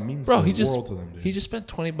 oh, it means bro, the world to them, dude. He just spent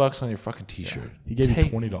 $20 on your fucking t-shirt. Yeah. He gave you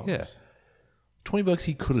 $20. Yeah, $20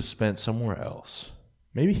 he could have spent somewhere else.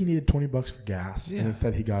 Maybe he needed $20 for gas, Yeah. and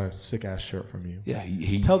instead he got a sick ass shirt from you. Yeah,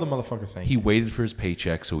 he Tell the motherfucker thank He you. waited for his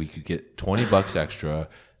paycheck so he could get $20 extra,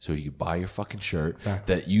 so he could buy your fucking shirt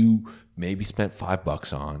Exactly. that you maybe spent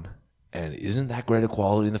 $5 on, and isn't that great a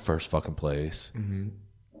quality in the first fucking place,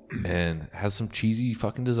 and has some cheesy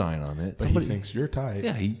fucking design on it. But he thinks you're tight.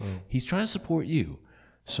 Yeah, he's trying to support you,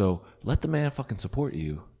 so let the man fucking support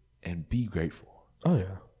you and be grateful. Oh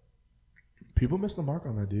yeah. People miss the mark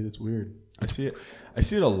on that, dude. It's weird. I see it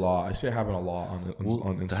a lot. I see it happen a lot on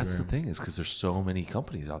Instagram. That's the thing, is because there's so many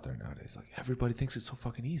companies out there nowadays. Like, everybody thinks it's so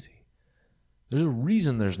fucking easy. There's a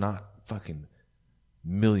reason there's not fucking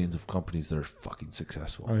millions of companies that are fucking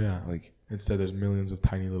successful. Oh yeah. Like, instead, there's millions of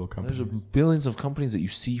tiny little companies. there's billions of companies that you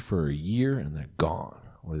see for a year and they're gone,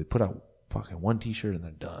 or they put out fucking one T-shirt and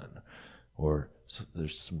they're done, or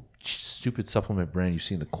there's some stupid supplement brand you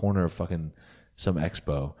see in the corner of fucking some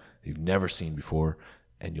expo you've never seen before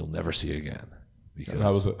and you'll never see again, because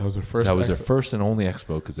that was their first. That was their first and only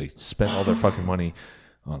expo, because they spent all their fucking money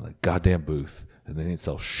on the goddamn booth and they didn't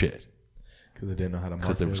sell shit because they didn't know how to.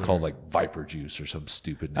 because it was called like Viper Juice or some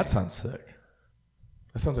stupid name. That sounds sick.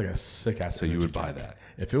 That sounds like a sick ass. So you would buy that?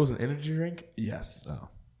 If it was an energy drink? Yes. Oh,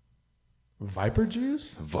 Viper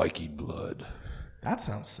juice? Viking blood, That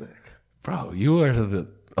sounds sick. bro. You are the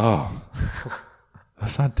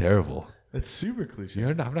That's not terrible. It's super cliche.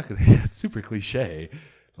 I'm not gonna. It's super cliche.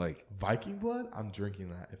 Like, Viking blood? I'm drinking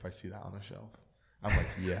that if I see that on a shelf. I'm like,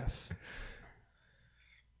 yes.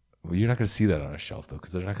 well, you're not gonna see that on a shelf though,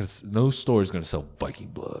 because they're not gonna. No store is gonna sell Viking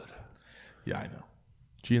blood. Yeah, I know.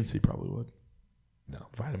 GNC probably would. No,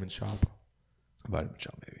 Vitamin Shop. Vitamin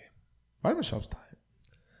Shop maybe. Vitamin Shop's tight.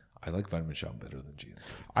 I like Vitamin Shop better than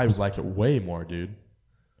GNC. I like it way more, dude.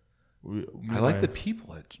 I like the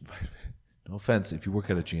people at Vitamin. No offense, if you work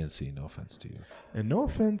at a GNC, no offense to you. And no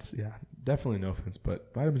offense, yeah, definitely no offense,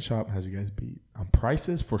 but Vitamin Shop has you guys beat on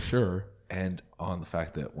prices for sure. And on the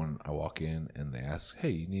fact that when I walk in and they ask, hey,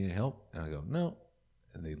 you need any help? And I go, no.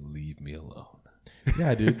 And they leave me alone.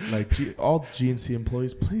 Yeah, dude. Like, all GNC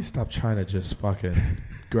employees, please stop trying to just fucking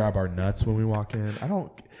grab our nuts when we walk in. I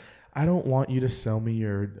don't want you to sell me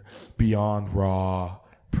your Beyond Raw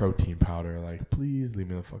protein powder. Like, please leave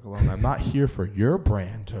me the fuck alone. I'm not here for your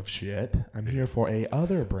brand of shit. I'm here for a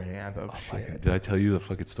other brand of shit. God. Did I tell you the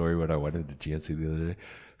fucking story when I went into GNC the other day?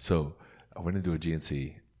 So I went into a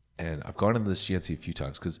GNC, and I've gone into this GNC a few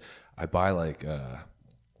times because I buy like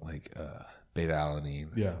beta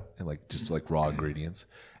alanine, and like just like raw ingredients.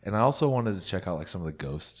 And I also wanted to check out like some of the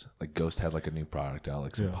Ghost. Like, Ghost had like a new product out,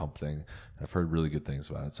 like some pump thing. And I've heard really good things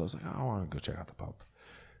about it. So I was like, I want to go check out the pump.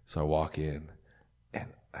 So I walk in, and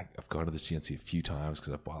I've gone to this GNC a few times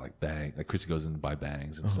because I bought like bang. Like, Chrissy goes in to buy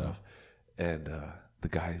bangs and stuff. And the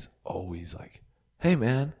guy's always like, hey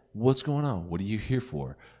man, what's going on? What are you here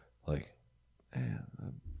for? Like,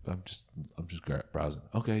 I'm just browsing.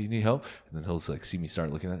 Okay, you need help? And then he'll like see me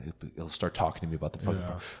start looking at it. He'll start talking to me about the fucking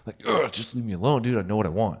product. Like, ugh, just leave me alone, dude. I know what I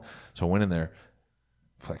want. So I went in there,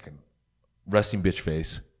 fucking resting bitch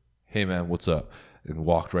face. Hey man, what's up? And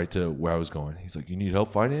walked right to where I was going. He's like, you need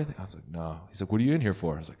help finding anything? I was like, no. He's like, what are you in here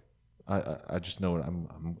for? I was like, I just know what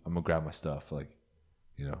I'm gonna grab my stuff. Like,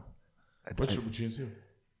 you know. What's your GNC?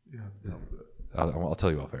 Yeah. I'll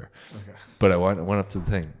tell you off air. Okay. But I went up to the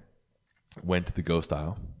thing, went to the Ghost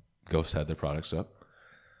aisle. Ghost had their products up,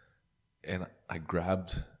 and I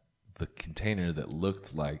grabbed the container that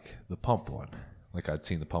looked like the pump one. Like I'd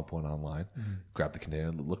seen the pump one online. Mm-hmm. Grabbed the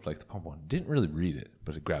container that looked like the pump one. Didn't really read it,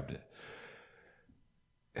 but I grabbed it.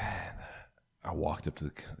 And I walked up to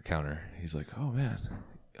the counter. He's like, "Oh man,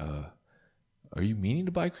 are you meaning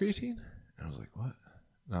to buy creatine?" And I was like, "What?"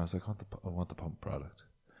 And I was like, I want the pump product."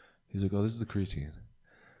 He's like, "Oh, this is the creatine."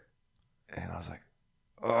 And I was like,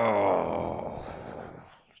 "Oh,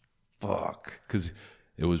 fuck." Because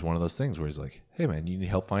it was one of those things where he's like, "Hey, man, you need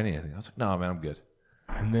help finding anything?" I was like, "No, man, I'm good."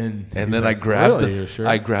 And then like, I grabbed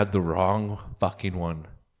I grabbed the wrong fucking one.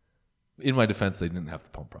 In my defense, they didn't have the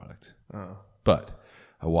pump product. Oh. But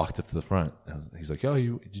I walked up to the front. And he's like, "Oh,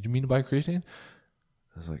 did you mean to buy creatine?"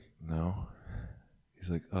 I was like, "No." He's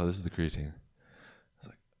like, "Oh, this is the creatine."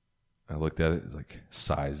 I looked at it, it was like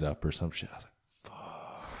size up or some shit. I was like,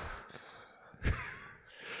 fuck.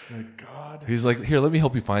 My God. He's like, "Here, let me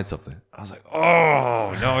help you find something." I was like,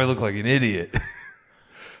 oh, now I look like an idiot. I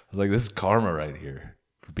was like, this is karma right here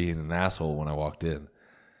for being an asshole when I walked in.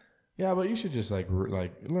 Yeah, but you should just like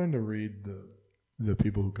learn to read the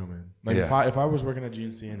people who come in. Like Yeah. if I was working at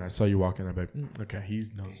GNC and I saw you walk in, I'd be like, okay,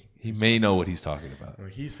 He may know what he's talking about.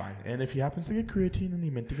 Like, he's fine. And if he happens to get creatine and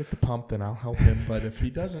he meant to get the pump, then I'll help him. But if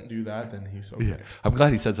he doesn't do that, then he's okay. Yeah. I'm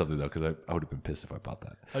glad he said something though, because I would have been pissed if I bought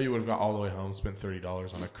that. Oh, you would have got all the way home, spent $30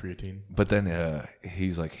 on a creatine. But then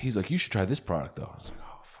he's like, you should try this product though. I was like,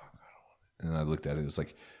 oh fuck, I don't want it. And I looked at it. It was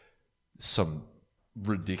like some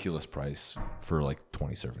ridiculous price for like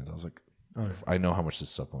 20 servings. I was like, oh, yeah. I know how much this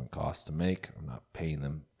supplement costs to make. I'm not paying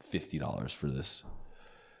them $50 for this.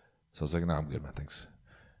 So I was like, no, I'm good, man. Thanks.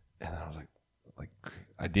 And then I was like,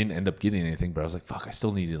 I didn't end up getting anything, but I was like, fuck, I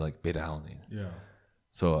still needed like beta alanine. Yeah.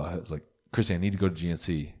 So I was like, Chrissy, I need to go to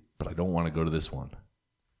GNC, but I don't want to go to this one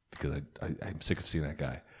because I'm sick of seeing that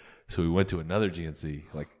guy. So we went to another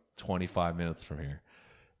GNC like 25 minutes from here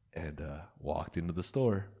and walked into the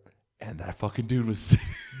store, and that fucking dude was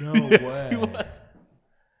no yes, way. He was.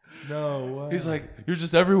 No way. He's like, "You're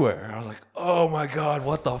just everywhere." I was like, "Oh my God,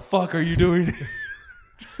 what the fuck are you doing?"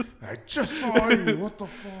 I just saw you. What the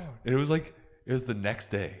fuck? And it was the next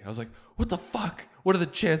day. I was like, "What the fuck? What are the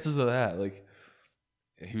chances of that?" Like,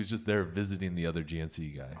 he was just there visiting the other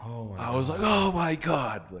GNC guy. Oh my God. I was like, "Oh my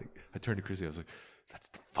God!" Like, I turned to Chrissy. I was like, "That's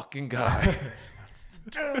the fucking guy." That's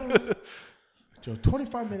the dude. Joe,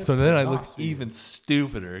 25 minutes. So then I looked even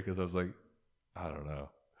stupider because I was like, I don't know.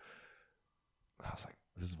 I was like,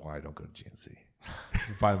 this is why I don't go to GNC.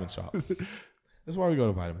 Vitamin Shop. That's why we go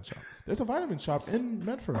to Vitamin Shop. There's a Vitamin Shop in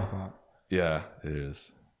Medford, I thought. Yeah, it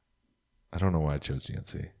is. I don't know why I chose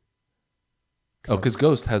GNC. Oh, because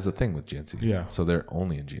Ghost has a thing with GNC. Yeah. So they're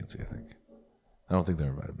only in GNC, I think. I don't think they're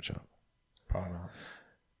in Vitamin Shop. Probably not.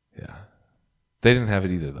 Yeah. They didn't have it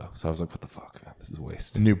either, though. So I was like, what the fuck? This is a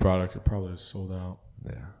waste. The new product, it probably is sold out.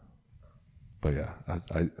 Yeah. But yeah, that's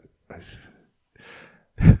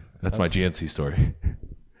my GNC story.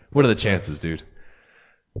 What are the chances, dude?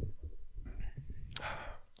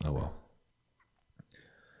 Oh, well.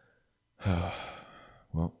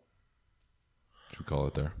 Well, should we call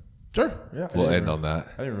it there? Sure. Yeah. We'll end on that.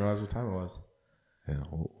 I didn't realize what time it was. Yeah,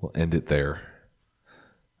 we'll end it there.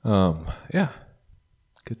 Yeah.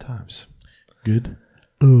 Good times. Good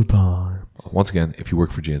old times. Once again, if you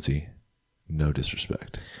work for GNC, no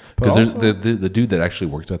disrespect. But Because there's also- the dude that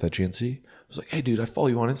actually worked at that GNC was like, "Hey, dude, I follow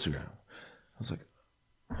you on Instagram." I was like,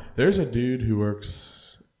 There's a dude who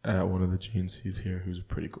works at one of the GNCs here who's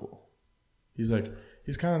pretty cool. He's like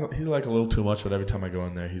a little too much, but every time I go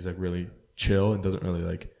in there, he's like really chill and doesn't really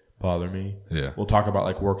like bother me. yeah, We'll talk about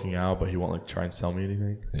like working out, but he won't like try and sell me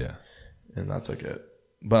anything. yeah. And that's like it.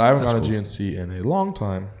 But I haven't That's gone to cool. GNC in a long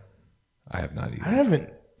time. I have not either. I haven't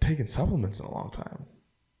taken supplements in a long time.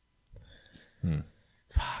 Hmm.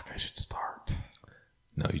 Fuck, I should start.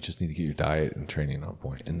 No, you just need to get your diet and training on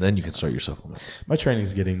point, and then you can start your supplements. My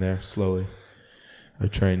training's getting there slowly. I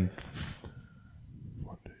trained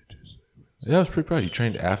Monday, Tuesday. Yeah, I was pretty proud. You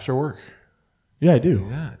trained after work. Yeah, I do.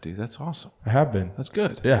 Yeah, dude, that's awesome. I have been. That's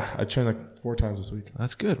good. Yeah, I trained like 4 times this week.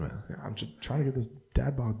 That's good, man. Yeah, I'm just trying to get this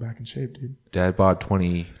dad bod back in shape, dude. Dad bod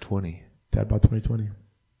 2020. Dad bod 2020.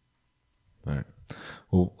 All right.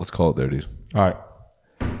 Well, let's call it there, dude. All right.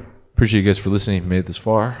 Appreciate you guys for listening. If you made it this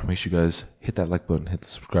far. Make sure you guys hit that like button, hit the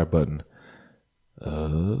subscribe button.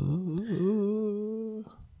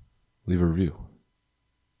 Leave a review.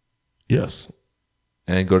 Yes.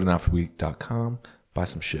 And go to notforweek.com. Buy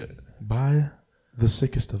some shit. Buy the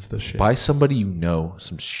sickest of the shit. Buy somebody you know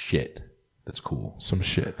some shit that's cool. some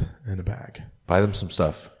shit in a bag. Buy them some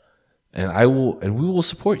stuff. And we will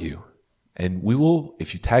support you. And we will,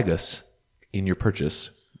 if you tag us in your purchase,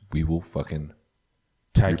 we will fucking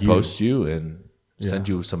Tag you. post you and send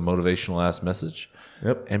you some motivational ass message.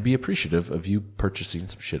 Yep. And be appreciative of you purchasing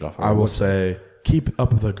some shit off our I will website. say, keep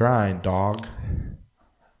up the grind, dog.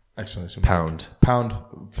 Excellent. Pound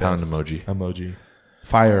fist. emoji.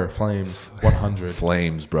 Fire, flames, 100.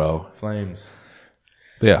 Flames, bro. Flames.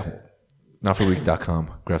 But yeah,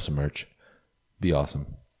 notforweek.com. Grab some merch. Be awesome.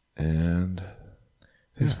 And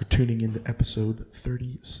Thanks for tuning in to episode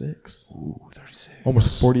 36. ooh, 36.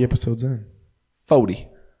 Almost 40 episodes in. 40.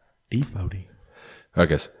 840. All right,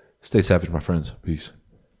 guys. Stay savage, my friends. Peace.